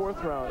the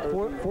fourth round?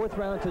 Fourth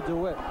round to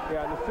DeWitt.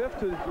 Yeah, and the fifth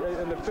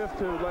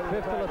to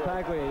Lenny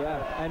LaPaglia,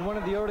 yeah. And one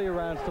of the earlier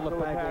rounds to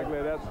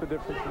LaPaglia. That's the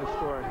difference in the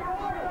story.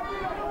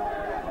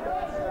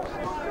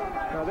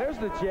 Now there's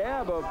the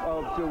jab of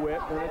DeWitt,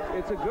 and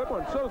it's a good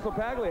one. So does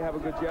LaPaglia have a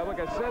good jab.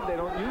 Like I said, they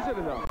don't use it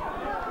enough.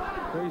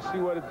 There you see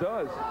what it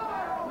does.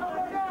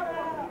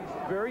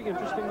 It's very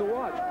interesting to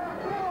watch.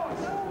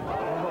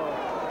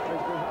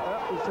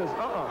 He says,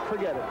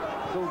 forget it.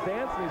 So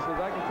dance, and he says,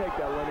 I can take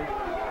that, Lenny.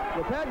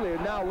 LaPaglia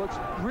now looks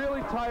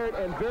really tired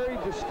and very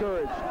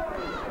discouraged.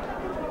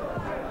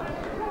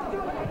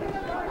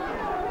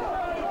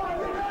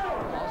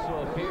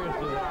 Also appears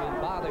to have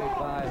been bothered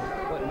by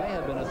what may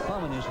have been a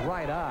thumb in his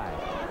right eye.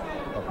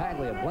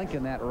 LaPaglia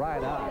blinking that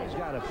right eye. He's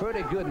got a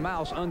pretty good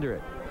mouse under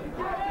it.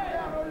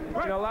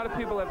 You know, a lot of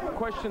people have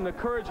questioned the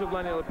courage of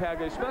Lenny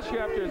LaPaglia, especially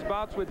after his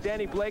bouts with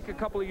Danny Blake a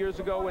couple of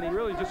years ago when he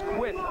really just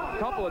quit a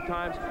couple of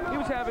times. He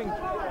was having,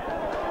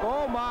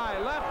 oh my,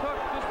 left hook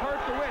just hurt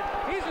DeWitt.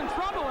 He's in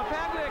trouble.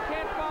 LaPaglia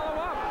can't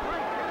follow up.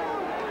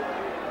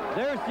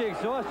 There's the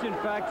exhaustion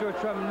factor. A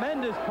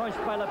tremendous punch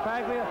by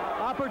LaPaglia.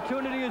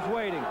 Opportunity is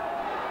waiting.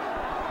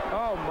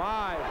 Oh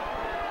my.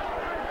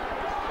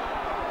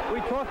 We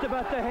talked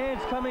about the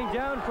hands coming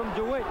down from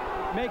DeWitt,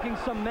 making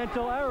some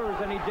mental errors,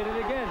 and he did it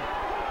again.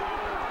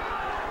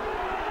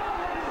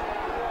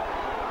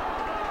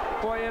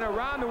 Boy, in a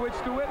round in which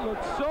DeWitt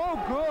looked so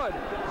good.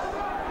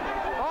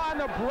 Oh, on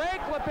the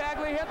break,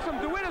 LaPaglia hits him.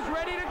 DeWitt is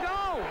ready to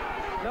go.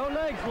 No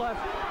legs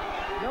left.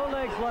 No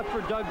legs left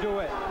for Doug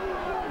DeWitt.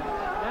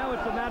 Now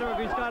it's a matter of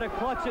he's got to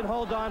clutch and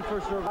hold on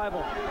for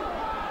survival.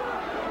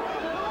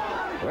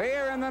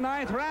 We're in the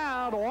 9th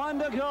round, 1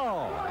 to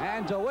go.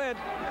 And DeWitt,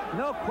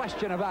 no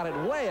question about it,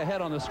 way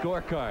ahead on the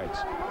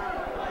scorecards.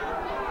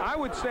 I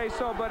would say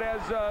so, but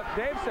as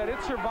Dave said,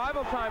 it's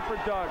survival time for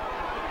Doug.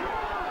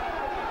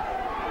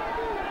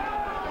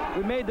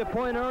 We made the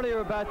point earlier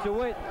about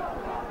DeWitt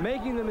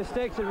making the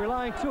mistakes and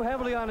relying too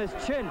heavily on his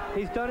chin.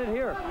 He's done it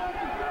here.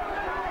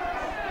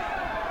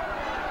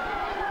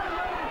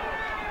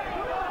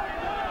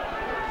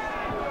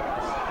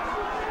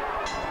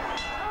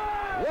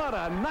 What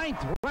a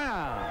 9th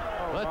round.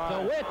 But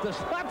DeWitt does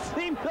not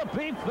seem to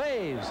be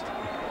phased.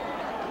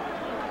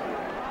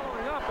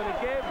 Following up, and it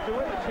gave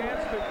DeWitt a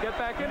chance to get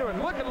back into it.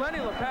 Look at Lenny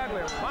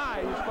LaPaglia.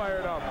 My, he's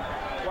fired up.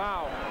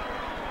 Wow.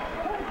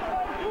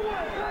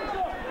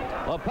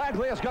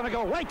 LaPaglia is going to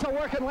go right to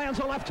work and lands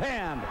a left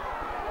hand.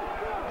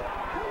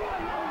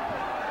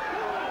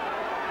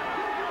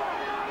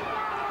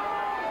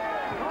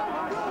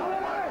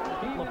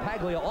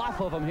 LaPaglia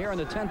off of him here in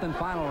the 10th and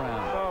final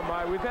round. Oh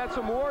my, we've had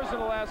some wars in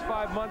the last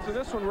 5 months, and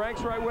this one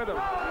ranks right with him.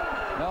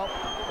 Nope,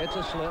 it's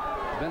a slip.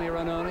 Vinny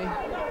Ranoni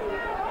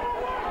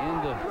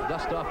in to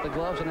dust off the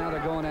gloves, and now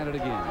they're going at it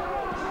again.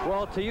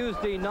 Well, to use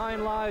the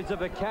 9 lives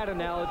of a cat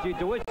analogy,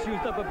 DeWitt's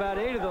used up about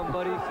 8 of them,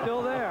 but he's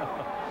still there.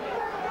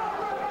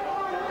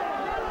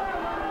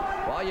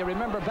 Well, you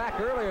remember back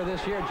earlier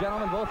this year,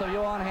 gentlemen, both of you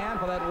on hand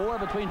for that war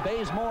between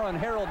Bazemore and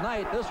Harold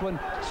Knight. This one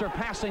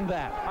surpassing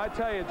that. I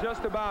tell you,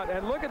 just about.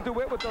 And look at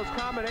DeWitt with those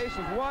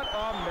combinations. What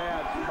a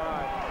match,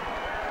 my.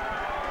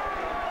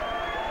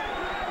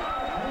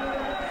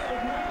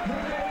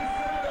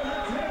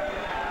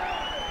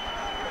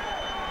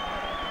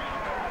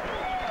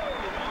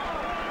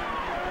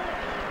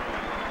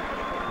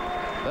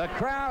 The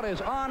crowd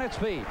is on its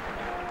feet.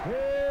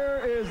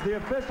 Here is the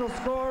official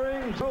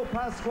scoring. Joe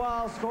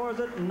Pasquale scores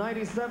it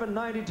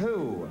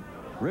 97-92.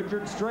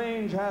 Richard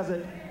Strange has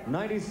it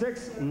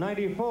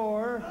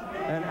 96-94.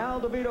 And Al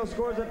DeVito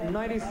scores it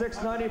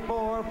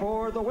 96-94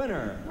 for the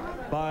winner.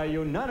 By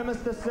unanimous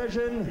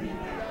decision,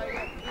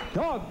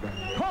 Doug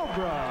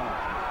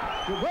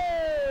Cobra DeWitt.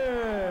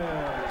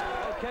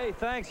 Okay,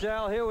 thanks,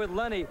 Al. Here with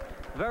Lenny.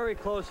 Very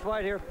close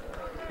fight here.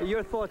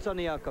 Your thoughts on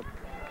the outcome?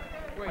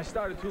 I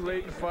started too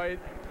late in the fight.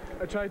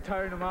 I tried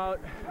tiring him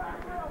out,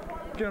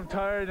 get him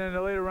tired in the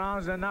later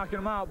rounds and knocking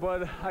him out,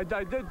 but I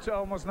did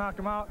almost knock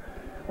him out.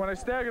 When I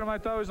staggered him, I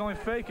thought I was only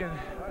faking.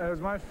 It was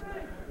my fault.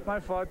 I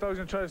thought he was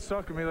going to try to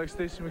sucker me like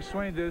Stacey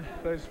McSwain did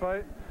last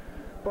fight.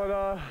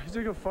 But he's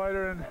a good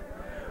fighter, and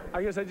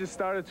I guess I just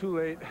started too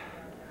late.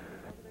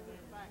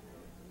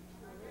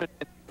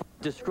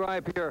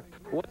 Describe here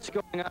what's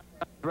going on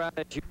around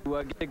as you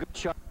get a good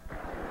shot.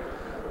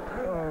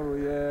 Oh,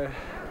 yeah.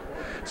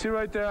 See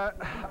right there,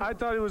 I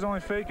thought he was only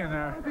faking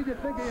there.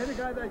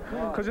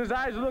 Because his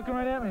eyes are looking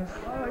right at me.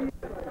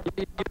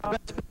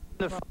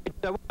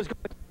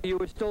 You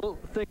were still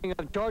thinking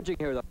of charging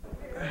here, though.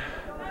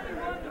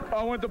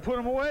 I went to put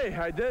him away.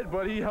 I did,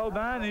 but he held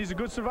on, and he's a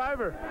good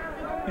survivor.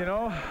 You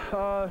know,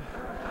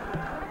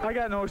 I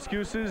got no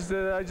excuses.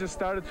 I just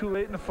started too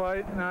late in the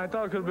fight, and I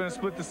thought it could have been a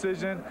split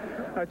decision.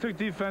 I took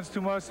defense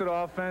too much to the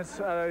offense.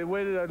 I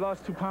waited. I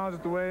lost 2 pounds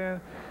at the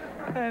weigh-in.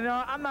 And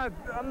I'm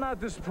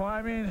not disappointed.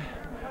 I mean,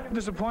 I'm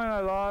disappointed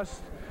I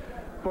lost,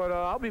 but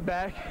I'll be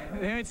back.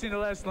 You ain't seen the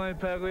last Lenny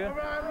LaPaglia.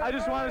 I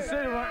just want to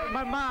say to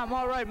my mom,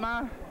 all right,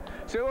 Mom.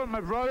 Say hello to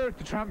my brother,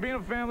 the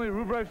Trombino family,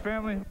 Rubright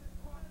family.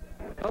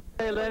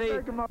 Okay, Lenny.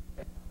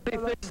 He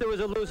thinks there was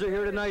a loser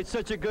here tonight.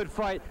 Such a good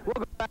fight. We'll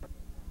go back.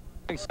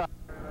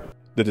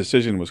 The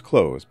decision was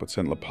closed, but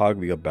sent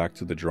LaPaglia back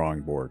to the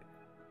drawing board.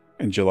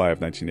 In July of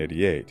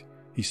 1988,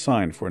 he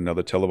signed for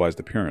another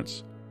televised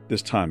appearance,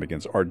 this time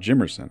against Art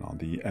Jimerson on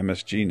the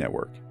MSG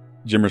network.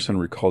 Jimerson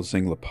recalled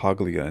seeing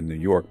LaPaglia in New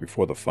York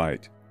before the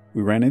fight.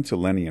 "We ran into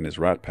Lenny and his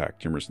rat pack,"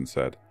 Jimerson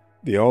said.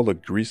 "They all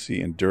looked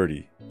greasy and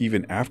dirty,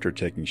 even after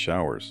taking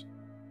showers.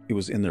 It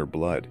was in their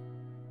blood."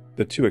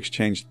 The two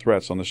exchanged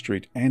threats on the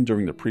street and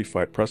during the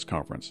pre-fight press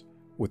conference,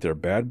 with their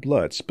bad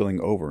blood spilling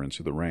over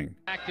into the ring.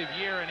 Active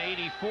year in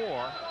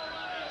 '84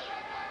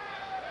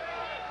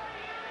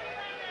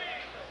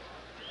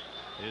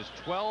 is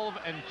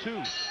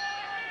 12-2.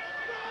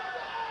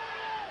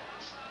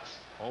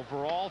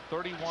 Overall,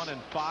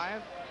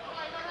 31-5.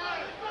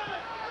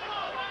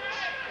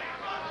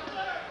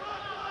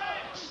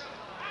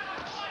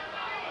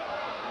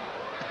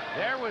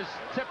 There was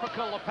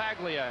typical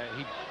LaPaglia.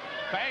 He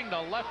banged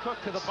a left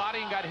hook to the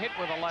body and got hit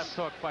with a left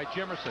hook by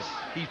Jimerson.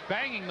 He's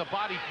banging the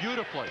body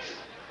beautifully.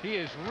 He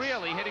is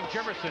really hitting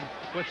Jimerson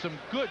with some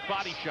good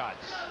body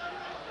shots.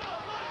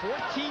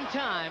 14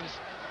 times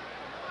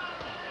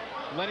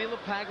Lenny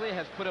LaPaglia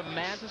has put a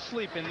man to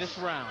sleep in this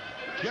round.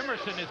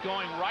 Jimerson is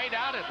going right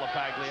out at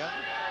LaPaglia.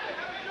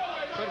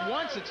 But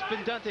once it's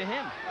been done to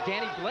him.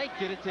 Danny Blake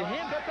did it to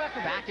him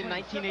back in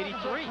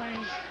 1983.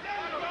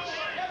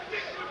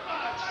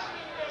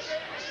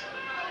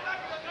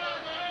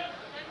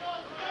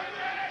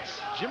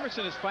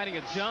 Jimerson is fighting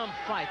a dumb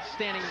fight,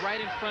 standing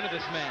right in front of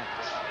this man.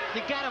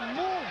 You got to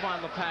move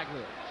on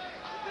LaPaglia.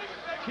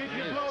 Keep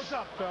your blows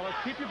up, fellas.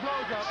 Keep your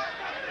blows up.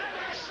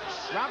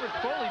 Robert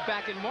Foley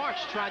back in March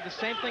tried the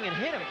same thing and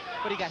hit him,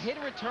 but he got hit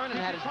in return and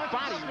had his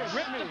body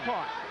ripped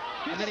apart.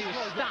 And then he was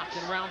stopped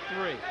in round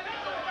 3.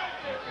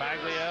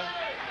 LaPaglia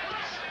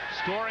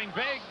scoring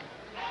big.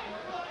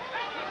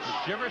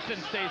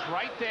 Jimerson stays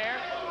right there,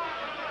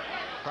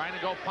 trying to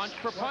go punch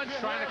for punch,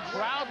 trying to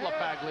crowd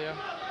LaPaglia.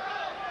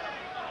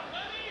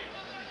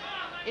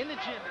 In the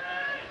gym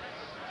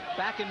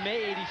back in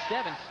May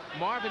 '87,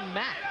 Marvin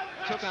Mack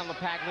took on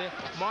LaPaglia.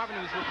 Marvin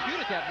was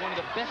reputed to have one of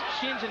the best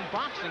chins in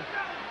boxing.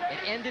 It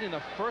ended in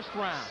the first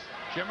round.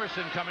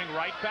 Jimerson coming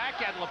right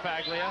back at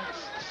LaPaglia.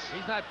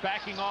 He's not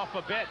backing off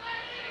a bit.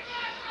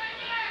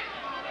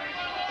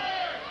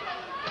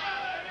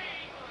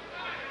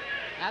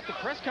 At the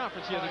press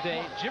conference the other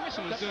day,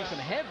 Jimerson was doing some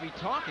heavy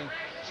talking,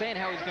 saying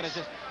how he's going to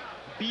just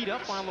beat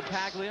up on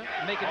LaPaglia,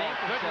 make a name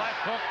for himself. Good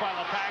left hook by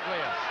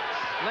LaPaglia.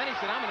 Lenny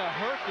said, "I'm going to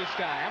hurt this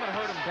guy. I'm going to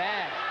hurt him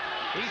bad."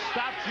 He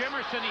stopped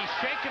Jimerson. He's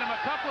shaking him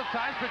a couple of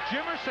times, but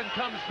Jimerson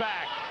comes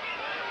back.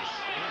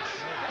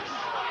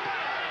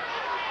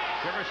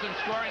 Jimerson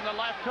scoring the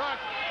left hook.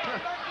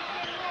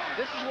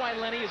 This is why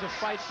Lenny is a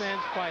fight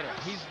fans fighter.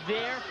 He's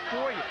there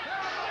for you.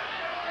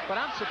 But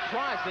I'm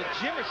surprised that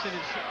Jimerson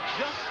is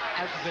just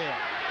as there.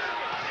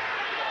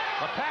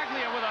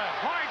 LaPaglia with a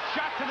hard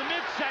shot to the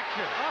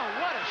midsection. Oh,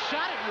 what a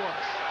shot it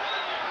was.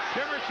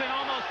 Jimerson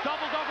almost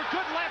doubled over.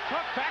 Good left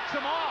hook, backs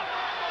him off.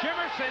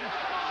 Jimerson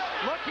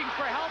looking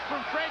for help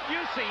from Fred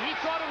Busey. He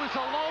thought it was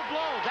a low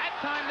blow. That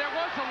time there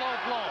was a low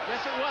blow.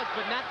 Yes, it was,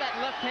 but not that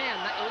left hand.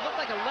 It looked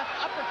like a left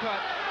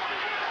uppercut.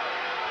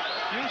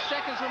 Few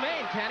seconds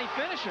remain. Can he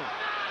finish him?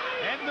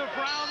 End of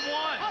round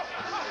 1.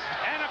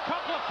 And a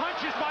couple of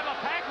punches by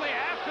LaPaglia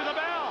after the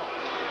bell.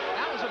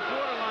 That was a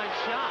borderline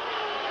shot.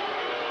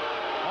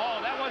 Oh,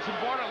 that wasn't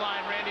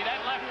borderline, Randy.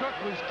 That left hook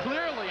was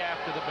clearly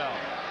after the bell.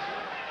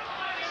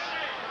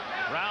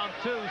 Round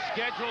 2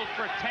 scheduled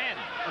for 10.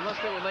 Unless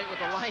they were late with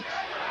the lights.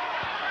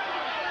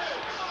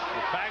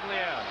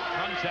 LaPaglia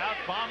comes out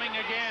bombing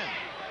again.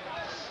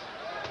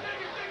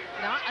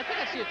 Now, I think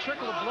I see a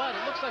trickle of blood.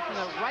 It looks like from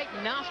the right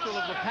nostril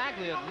of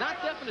LaPaglia.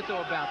 Not definite,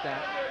 though, about that.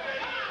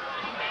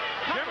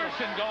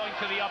 Jimerson going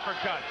to the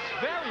uppercuts.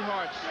 Very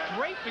hard,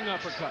 strafing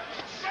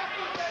uppercuts.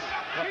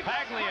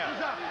 LaPaglia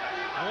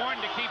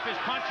warned to keep his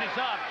punches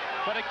up,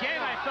 but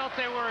again, I felt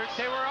they were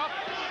up.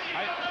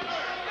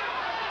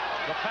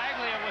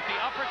 LaPaglia with the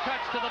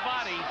uppercuts to the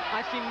body.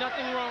 I see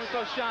nothing wrong with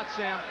those shots,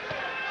 Sam.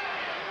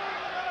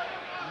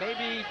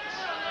 Maybe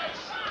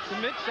the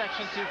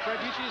midsection to Fred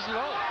Busey is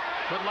low.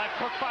 Good left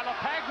hook by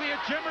LaPaglia.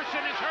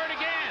 Jimerson is hurt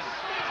again.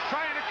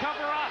 Trying to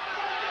cover up.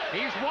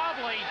 He's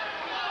wobbly.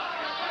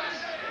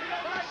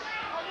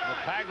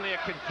 LaPaglia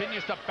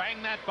continues to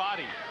bang that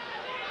body.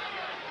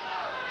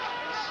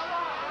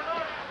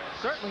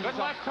 Certainly. Good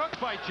left hook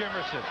by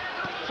Jimerson.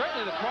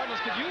 Certainly the Cardinals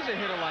could use a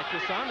hitter like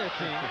this on their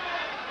team.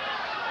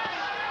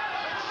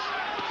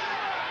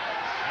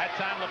 That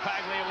time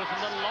LaPaglia was a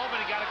little low, but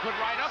he got a good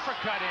right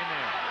uppercut in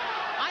there.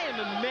 I am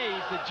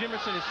amazed that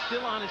Jimerson is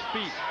still on his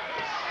feet.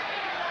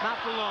 Not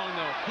for long,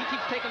 though. He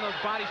keeps taking those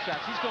body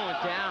shots. He's going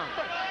down.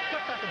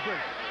 Step back a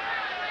break.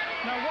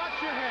 Now watch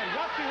your head.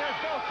 Watch your head,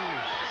 both of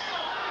you.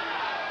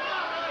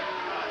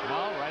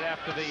 Well, right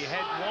after the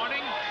head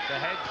warning, the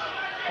heads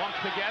bump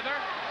together.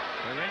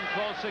 They're in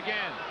close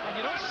again. And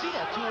you don't see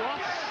that too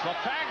often.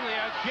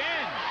 LaPaglia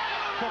again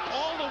took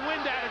all the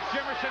wind out of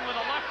Jimerson with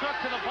a left hook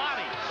to the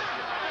body.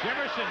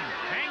 Jimerson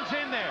hangs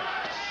in there.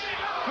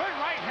 Good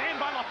right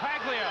hand by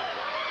LaPaglia.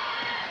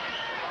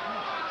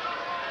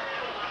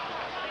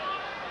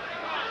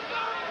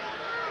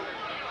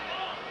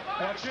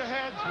 Watch your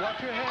heads. Watch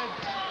your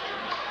heads.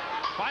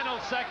 Final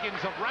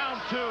seconds of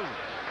round 2.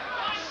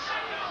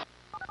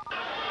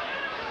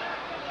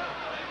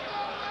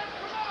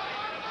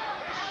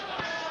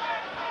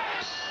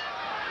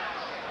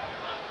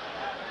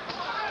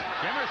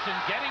 Jimerson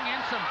getting in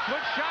some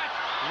good shots.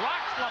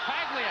 Rocks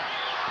LaPaglia,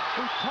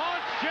 who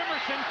taunts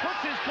Jimerson, puts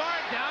his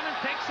guard down, and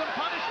takes some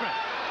punishment.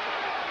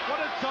 What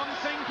a dumb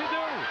thing to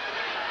do.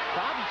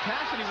 Bobby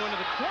Cassidy, one of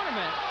the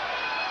cornermen,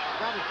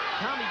 probably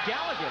Tommy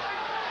Gallagher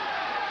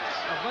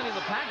of Lenny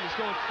LaPaglia, is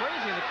going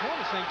crazy in the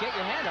corner saying, get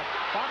your hand up.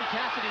 Bobby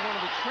Cassidy, one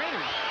of the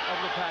trainers of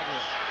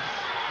LaPaglia.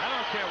 I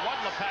don't care what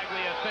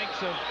LaPaglia thinks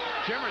of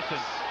Jimerson.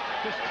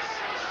 Just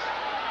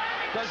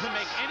doesn't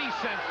make any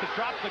sense to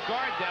drop the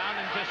guard down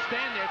and just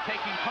stand there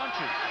taking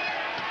punches.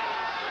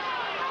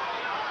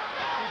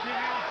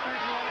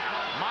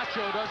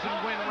 Macho doesn't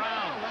win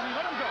rounds.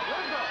 Let him go.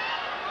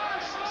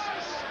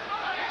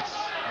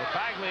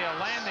 LaPaglia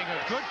landing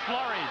a good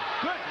flurry.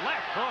 Good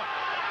left hook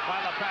by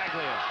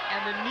LaPaglia.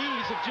 And the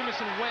knees of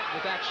Jimerson went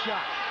with that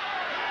shot.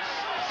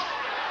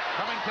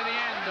 Coming to the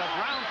end of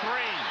round 3.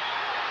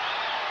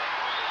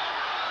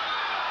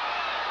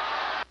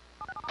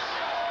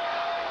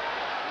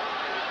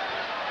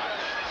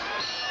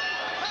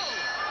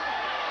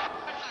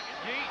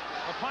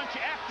 The punch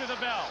after the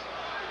bell.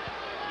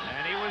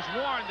 And he was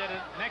warned that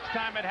next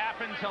time it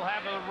happens, he'll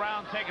have a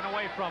round taken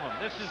away from him.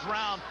 This is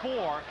round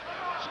 4.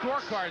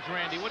 Scorecards,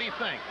 Randy, what do you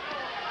think?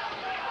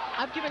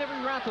 I've given every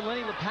round to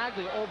Lenny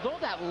LaPaglia, although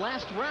that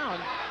last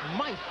round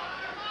might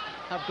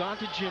have gone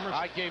to Jimerson.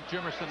 I gave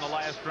Jimerson the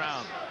last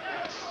round.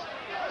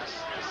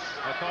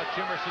 I thought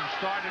Jimerson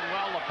started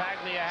well.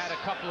 LaPaglia had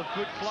a couple of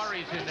good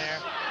flurries in there.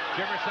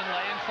 Jimerson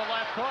lands the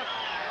left hook.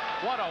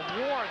 What a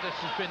war this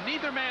has been.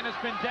 Neither man has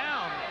been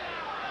down,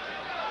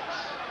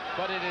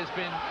 but it has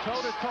been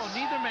toe-to-toe.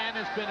 Neither man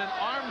has been an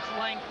arm's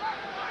length,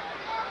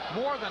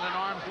 more than an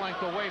arm's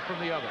length away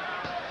from the other.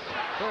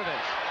 Look at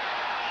this.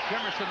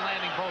 Jimerson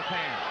landing both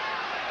hands.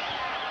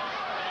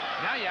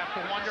 Now you have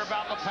to wonder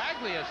about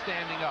LaPaglia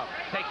standing up,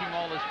 taking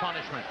all his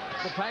punishment.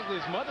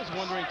 LaPaglia's mother's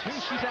wondering, too.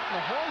 She's out in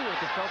the hall here at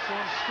the Felt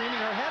Forum screaming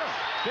her head off.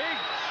 Big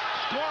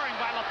scoring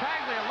by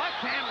LaPaglia. Left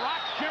hand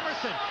rocks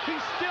Jimerson.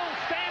 He's still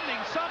standing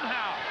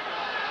somehow.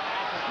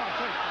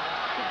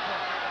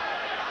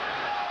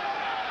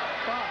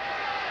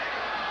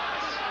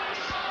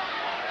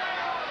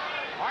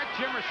 Art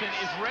Jimerson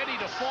is ready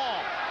to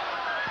fall.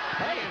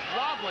 He is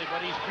wobbly,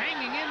 but he's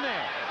hanging in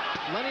there.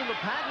 Lenny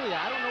LaPaglia,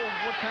 I don't know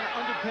what kind of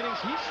underpinnings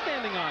he's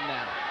standing on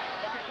now.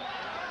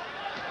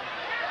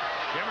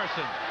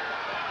 Jimerson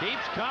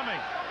keeps coming.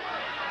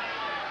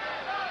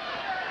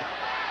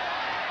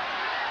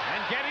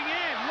 And getting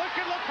in. Look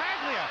at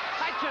LaPaglia.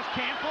 I just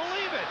can't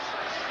believe it.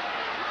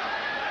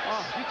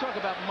 Oh, you talk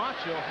about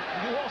macho.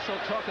 You also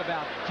talk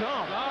about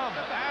dumb. Dumb,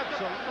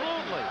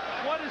 absolutely.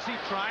 What is he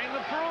trying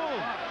to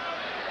prove?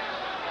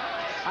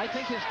 I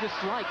think his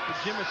dislike for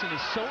Jimerson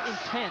is so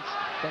intense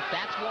that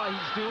that's why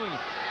he's doing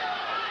it.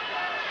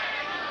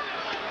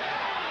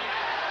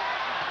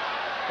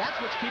 That's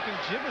what's keeping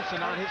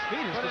Jimerson on his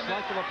feet, his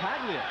dislike for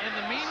LaPaglia. In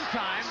the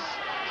meantime,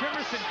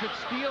 Jimerson could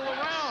steal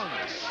around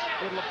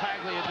with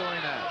LaPaglia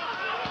doing that.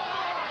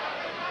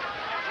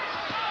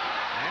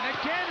 And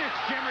again,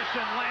 it's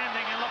Jimerson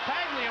landing, and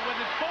LaPaglia with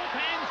his both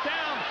hands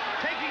down,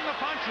 taking the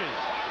punches.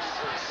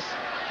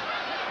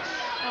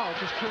 Oh,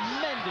 just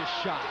tremendous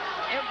shot.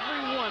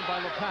 Every one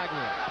by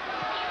LaPaglia.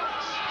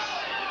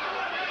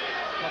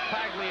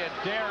 LaPaglia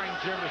daring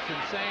Jimerson,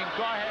 saying,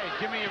 go ahead,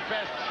 give me your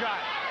best shot.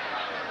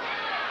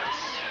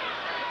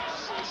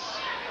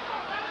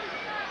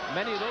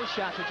 Many of those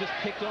shots are just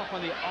picked off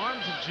on the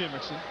arms of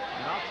Jimerson.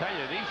 And I'll tell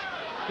you,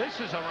 this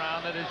is a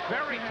round that is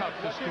very tough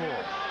to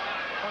score.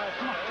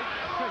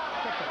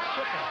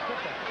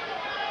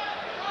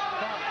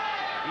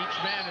 Each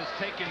man is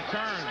taking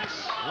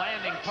turns,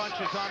 landing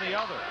punches on the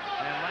other,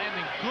 and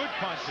landing good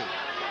punches.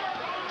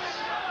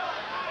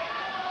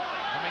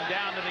 Coming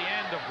down to the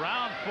end of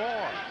round 4.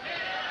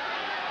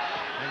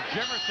 And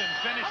Jimerson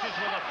finishes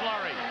with a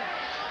flurry.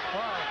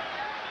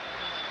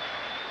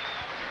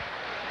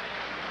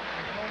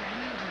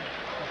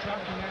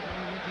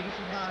 This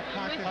is not a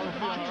contest of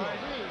macho.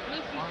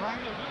 All right?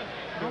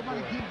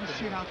 Nobody gives a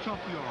shit how tough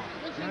you are.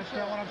 You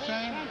understand what I'm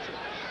saying?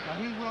 Now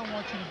here's what I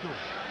want you to do.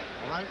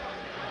 All right?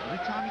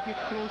 Every time you get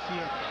close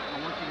here, I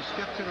want you to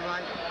step to the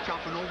right,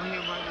 chop an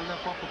overhand right and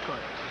left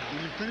uppercut.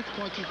 When you finish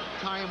punching,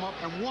 tie him up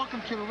and walk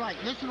him to the right.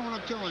 Listen to what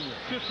I'm telling you.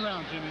 Fifth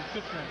round, Jimmy.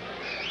 Fifth round.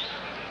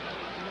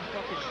 Who the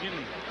fuck is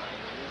Jimmy?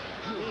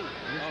 Listen,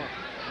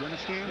 you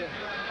understand? Yeah.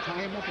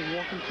 Tie him up and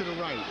walk him to the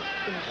right.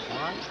 All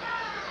right?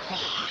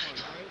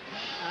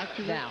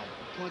 Now,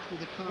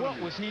 what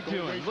was he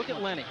doing? Look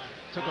at Lenny.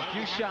 Took a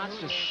few shots,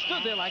 just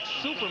stood there like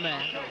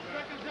Superman.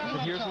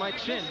 But here's my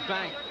chin.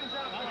 Bang.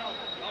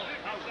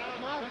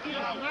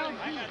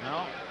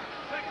 No,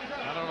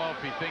 I don't know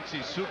if he thinks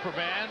he's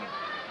Superman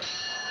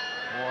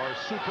or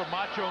Super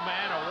Macho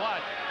Man or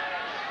what,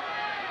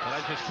 but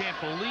I just can't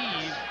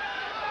believe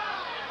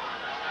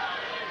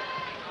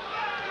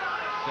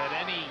that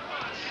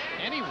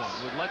anyone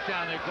would let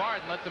down their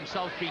guard and let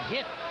themselves be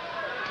hit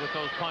with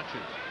those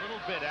punches. A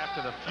little bit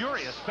after the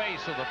furious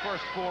pace of the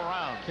first 4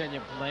 rounds. Can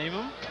you blame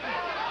him?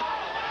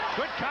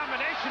 Good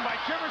combination by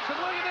Jimerson.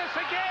 Look at this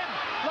again.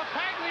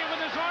 LaPaglia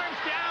with his arms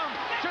down,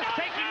 just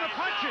taking the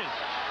punches.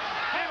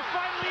 And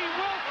finally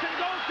wilts and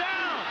goes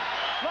down.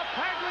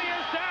 LaPaglia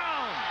is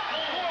down.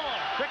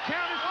 The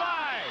count is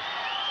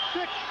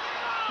 5. 6.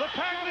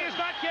 LaPaglia is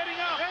not getting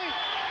up. 8.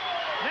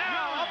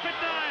 Now up at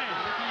 9.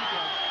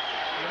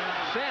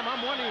 Sam,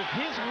 I'm wondering if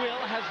his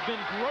will has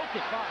been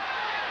broken.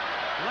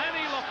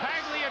 Lenny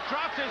LaPaglia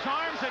drops his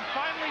arms and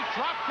finally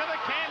dropped to the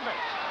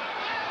canvas.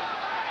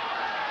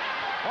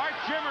 Art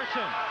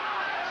Jimerson.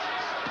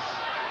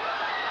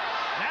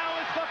 Now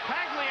it's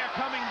LaPaglia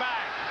coming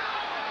back.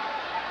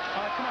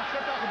 All right, come on,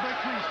 step back and break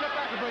clean. Step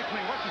back and break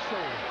clean. Watch your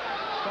shoulder.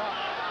 Stop.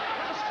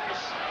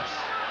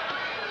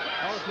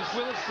 Oh, if his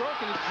will is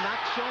broken, he's not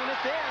showing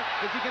it there.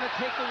 Is he going to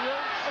take the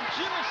will of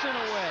Jimerson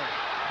away?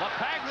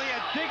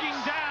 LaPaglia digging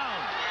down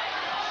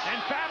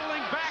and battling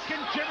back,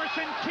 and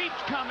Jimerson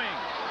keeps coming.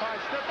 All right,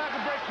 step back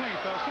and break clean,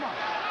 fellas. Come on,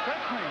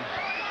 break clean.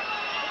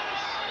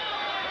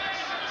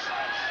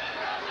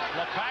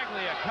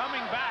 LaPaglia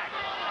coming back.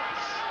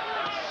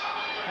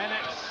 And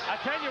I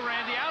tell you,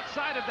 Randy,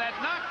 outside of that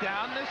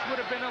knockdown, this would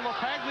have been a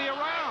LaPaglia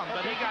round,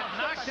 but he got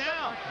knocked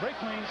down. Break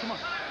clean, come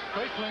on.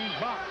 Break clean,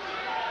 box.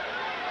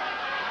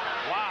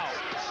 Wow.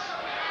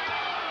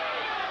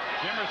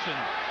 Jimerson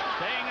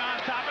staying on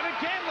top. And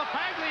again,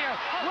 LaPaglia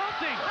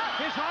wilting.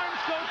 His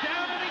arms go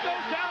down, and he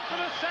goes down for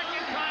the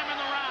second time in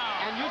the round.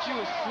 And Yuji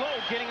was slow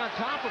getting on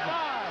top of him.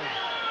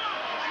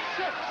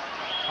 5, 6.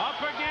 Up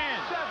again.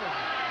 7,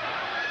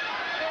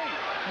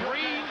 8.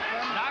 3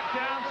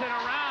 knockdowns in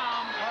a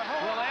round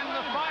will end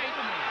the fight.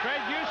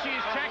 Fred Yushi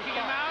is checking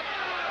him out.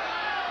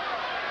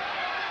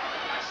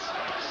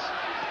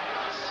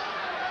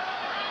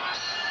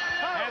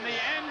 And the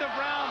end of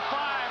round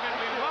 5, and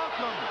we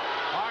welcome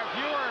our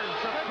viewers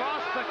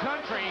across the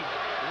country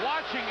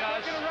watching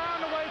us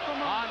on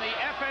the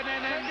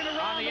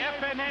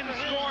FNN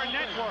Score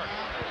Network.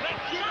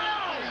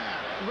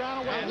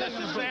 And this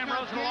is Sam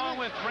Rosen along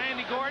with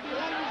Randy Gordon.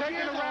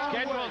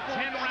 Scheduled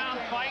 10-round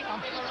fight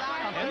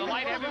in the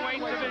light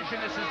heavyweight division.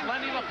 This is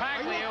Lenny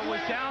LaPaglia, who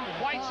was down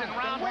twice in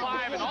round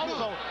 5 and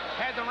also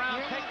had the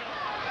round taken.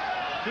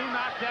 2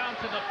 knockdowns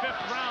in the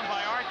 5th round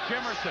by Art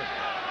Jimerson.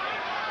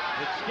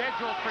 It's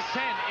scheduled for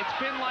 10. It's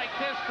been like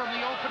this from the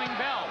opening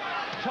bell.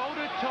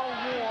 Toe-to-toe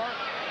war.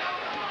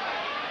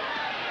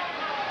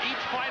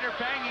 Each fighter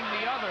banging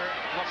the other.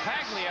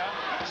 LaPaglia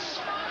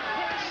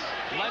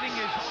letting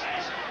his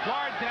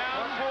guard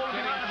down,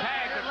 getting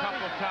tagged a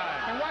couple of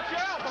times. And watch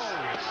your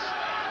elbows.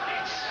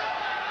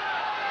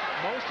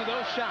 Most of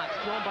those shots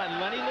thrown by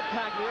Lenny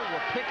LaPaglia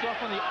were picked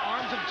off on the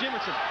arms of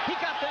Jimerson. He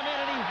got them in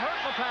and he hurt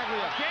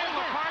LaPaglia. Again,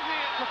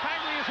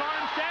 LaPaglia's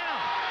arms down.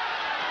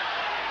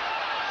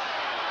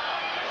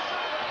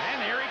 And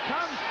here he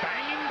comes,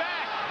 banging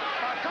back.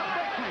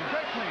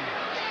 Break clean.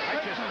 I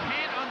just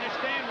can't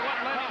understand what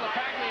Lenny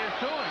LaPaglia is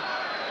doing.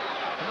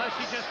 Unless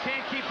he just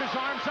can't keep his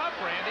arms up,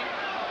 Randy.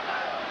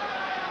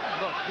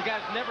 Look, the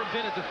guy's never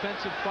been a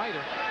defensive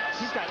fighter.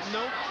 He's got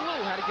no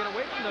clue how to get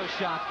away from those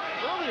shots.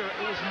 Earlier,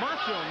 it was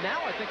macho. Now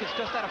I think it's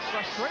just out of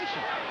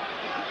frustration.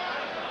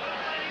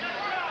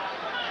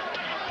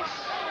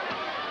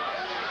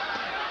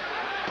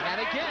 And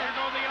again, there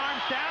go the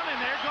arms down, and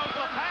there goes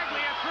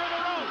LaPaglia through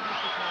the ropes.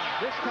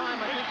 This time,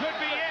 I think could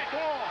be it.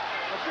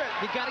 That's it.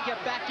 You got to get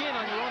back in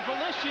on your own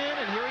volition,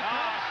 and here he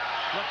comes.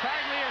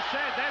 LaPaglia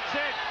said, "That's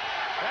it.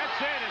 That's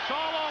it. It's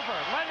all over."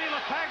 Lenny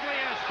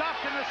LaPaglia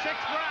stopped in the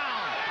 6th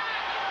round.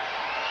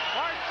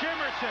 Art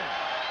Jimerson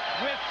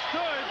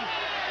withstood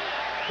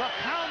the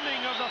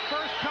pounding of the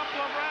first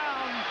couple of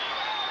rounds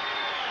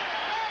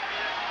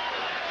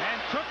and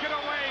took it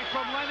away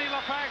from Lenny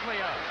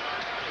LaPaglia.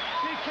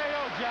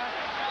 TKO, Jack.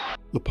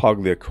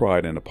 LaPaglia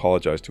cried and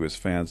apologized to his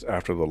fans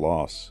after the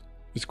loss.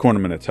 His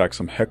cornerman attacked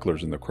some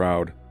hecklers in the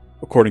crowd.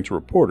 According to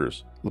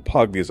reporters,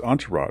 LaPaglia's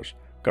entourage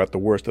got the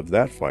worst of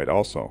that fight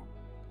also.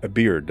 A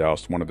beer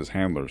doused one of his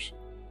handlers.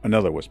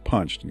 Another was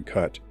punched and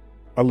cut.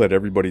 "I let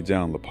everybody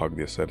down,"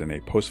 LaPaglia said in a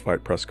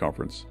post-fight press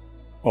conference.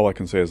 "All I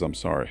can say is I'm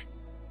sorry.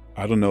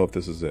 I don't know if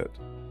this is it.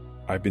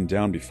 I've been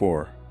down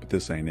before, but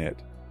this ain't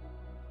it."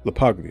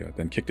 LaPaglia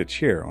then kicked a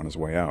chair on his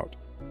way out.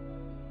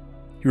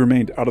 He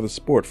remained out of the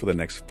sport for the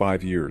next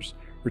 5 years,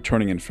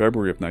 returning in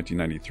February of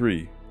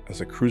 1993 as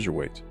a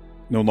cruiserweight.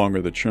 No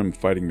longer the trim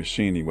fighting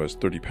machine he was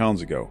 30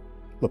 pounds ago,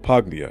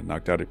 LaPaglia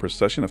knocked out a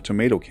procession of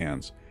tomato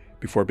cans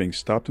before being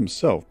stopped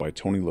himself by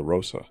Tony La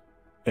Rosa.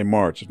 In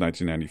March of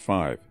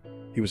 1995,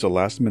 he was a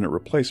last-minute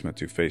replacement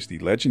to face the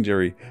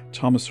legendary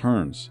Thomas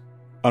Hearns.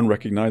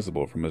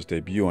 Unrecognizable from his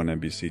debut on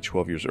NBC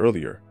 12 years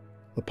earlier,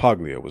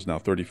 LaPaglia was now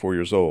 34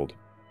 years old,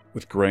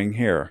 with graying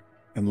hair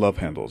and love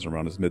handles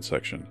around his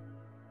midsection.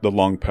 The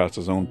long past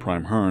his own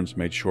prime Hearns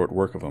made short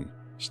work of him,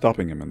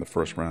 stopping him in the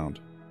 1st round.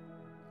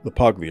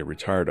 LaPaglia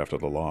retired after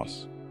the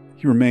loss.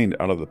 He remained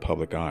out of the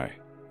public eye,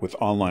 with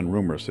online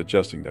rumors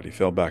suggesting that he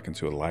fell back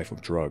into a life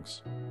of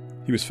drugs.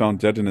 He was found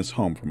dead in his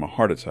home from a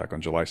heart attack on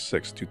July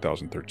 6,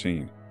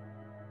 2013.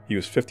 He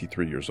was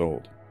 53 years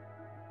old.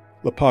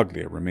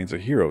 LaPaglia remains a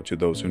hero to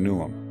those who knew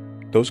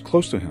him. Those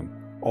close to him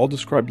all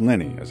described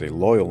Lenny as a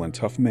loyal and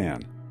tough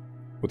man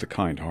with a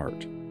kind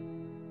heart.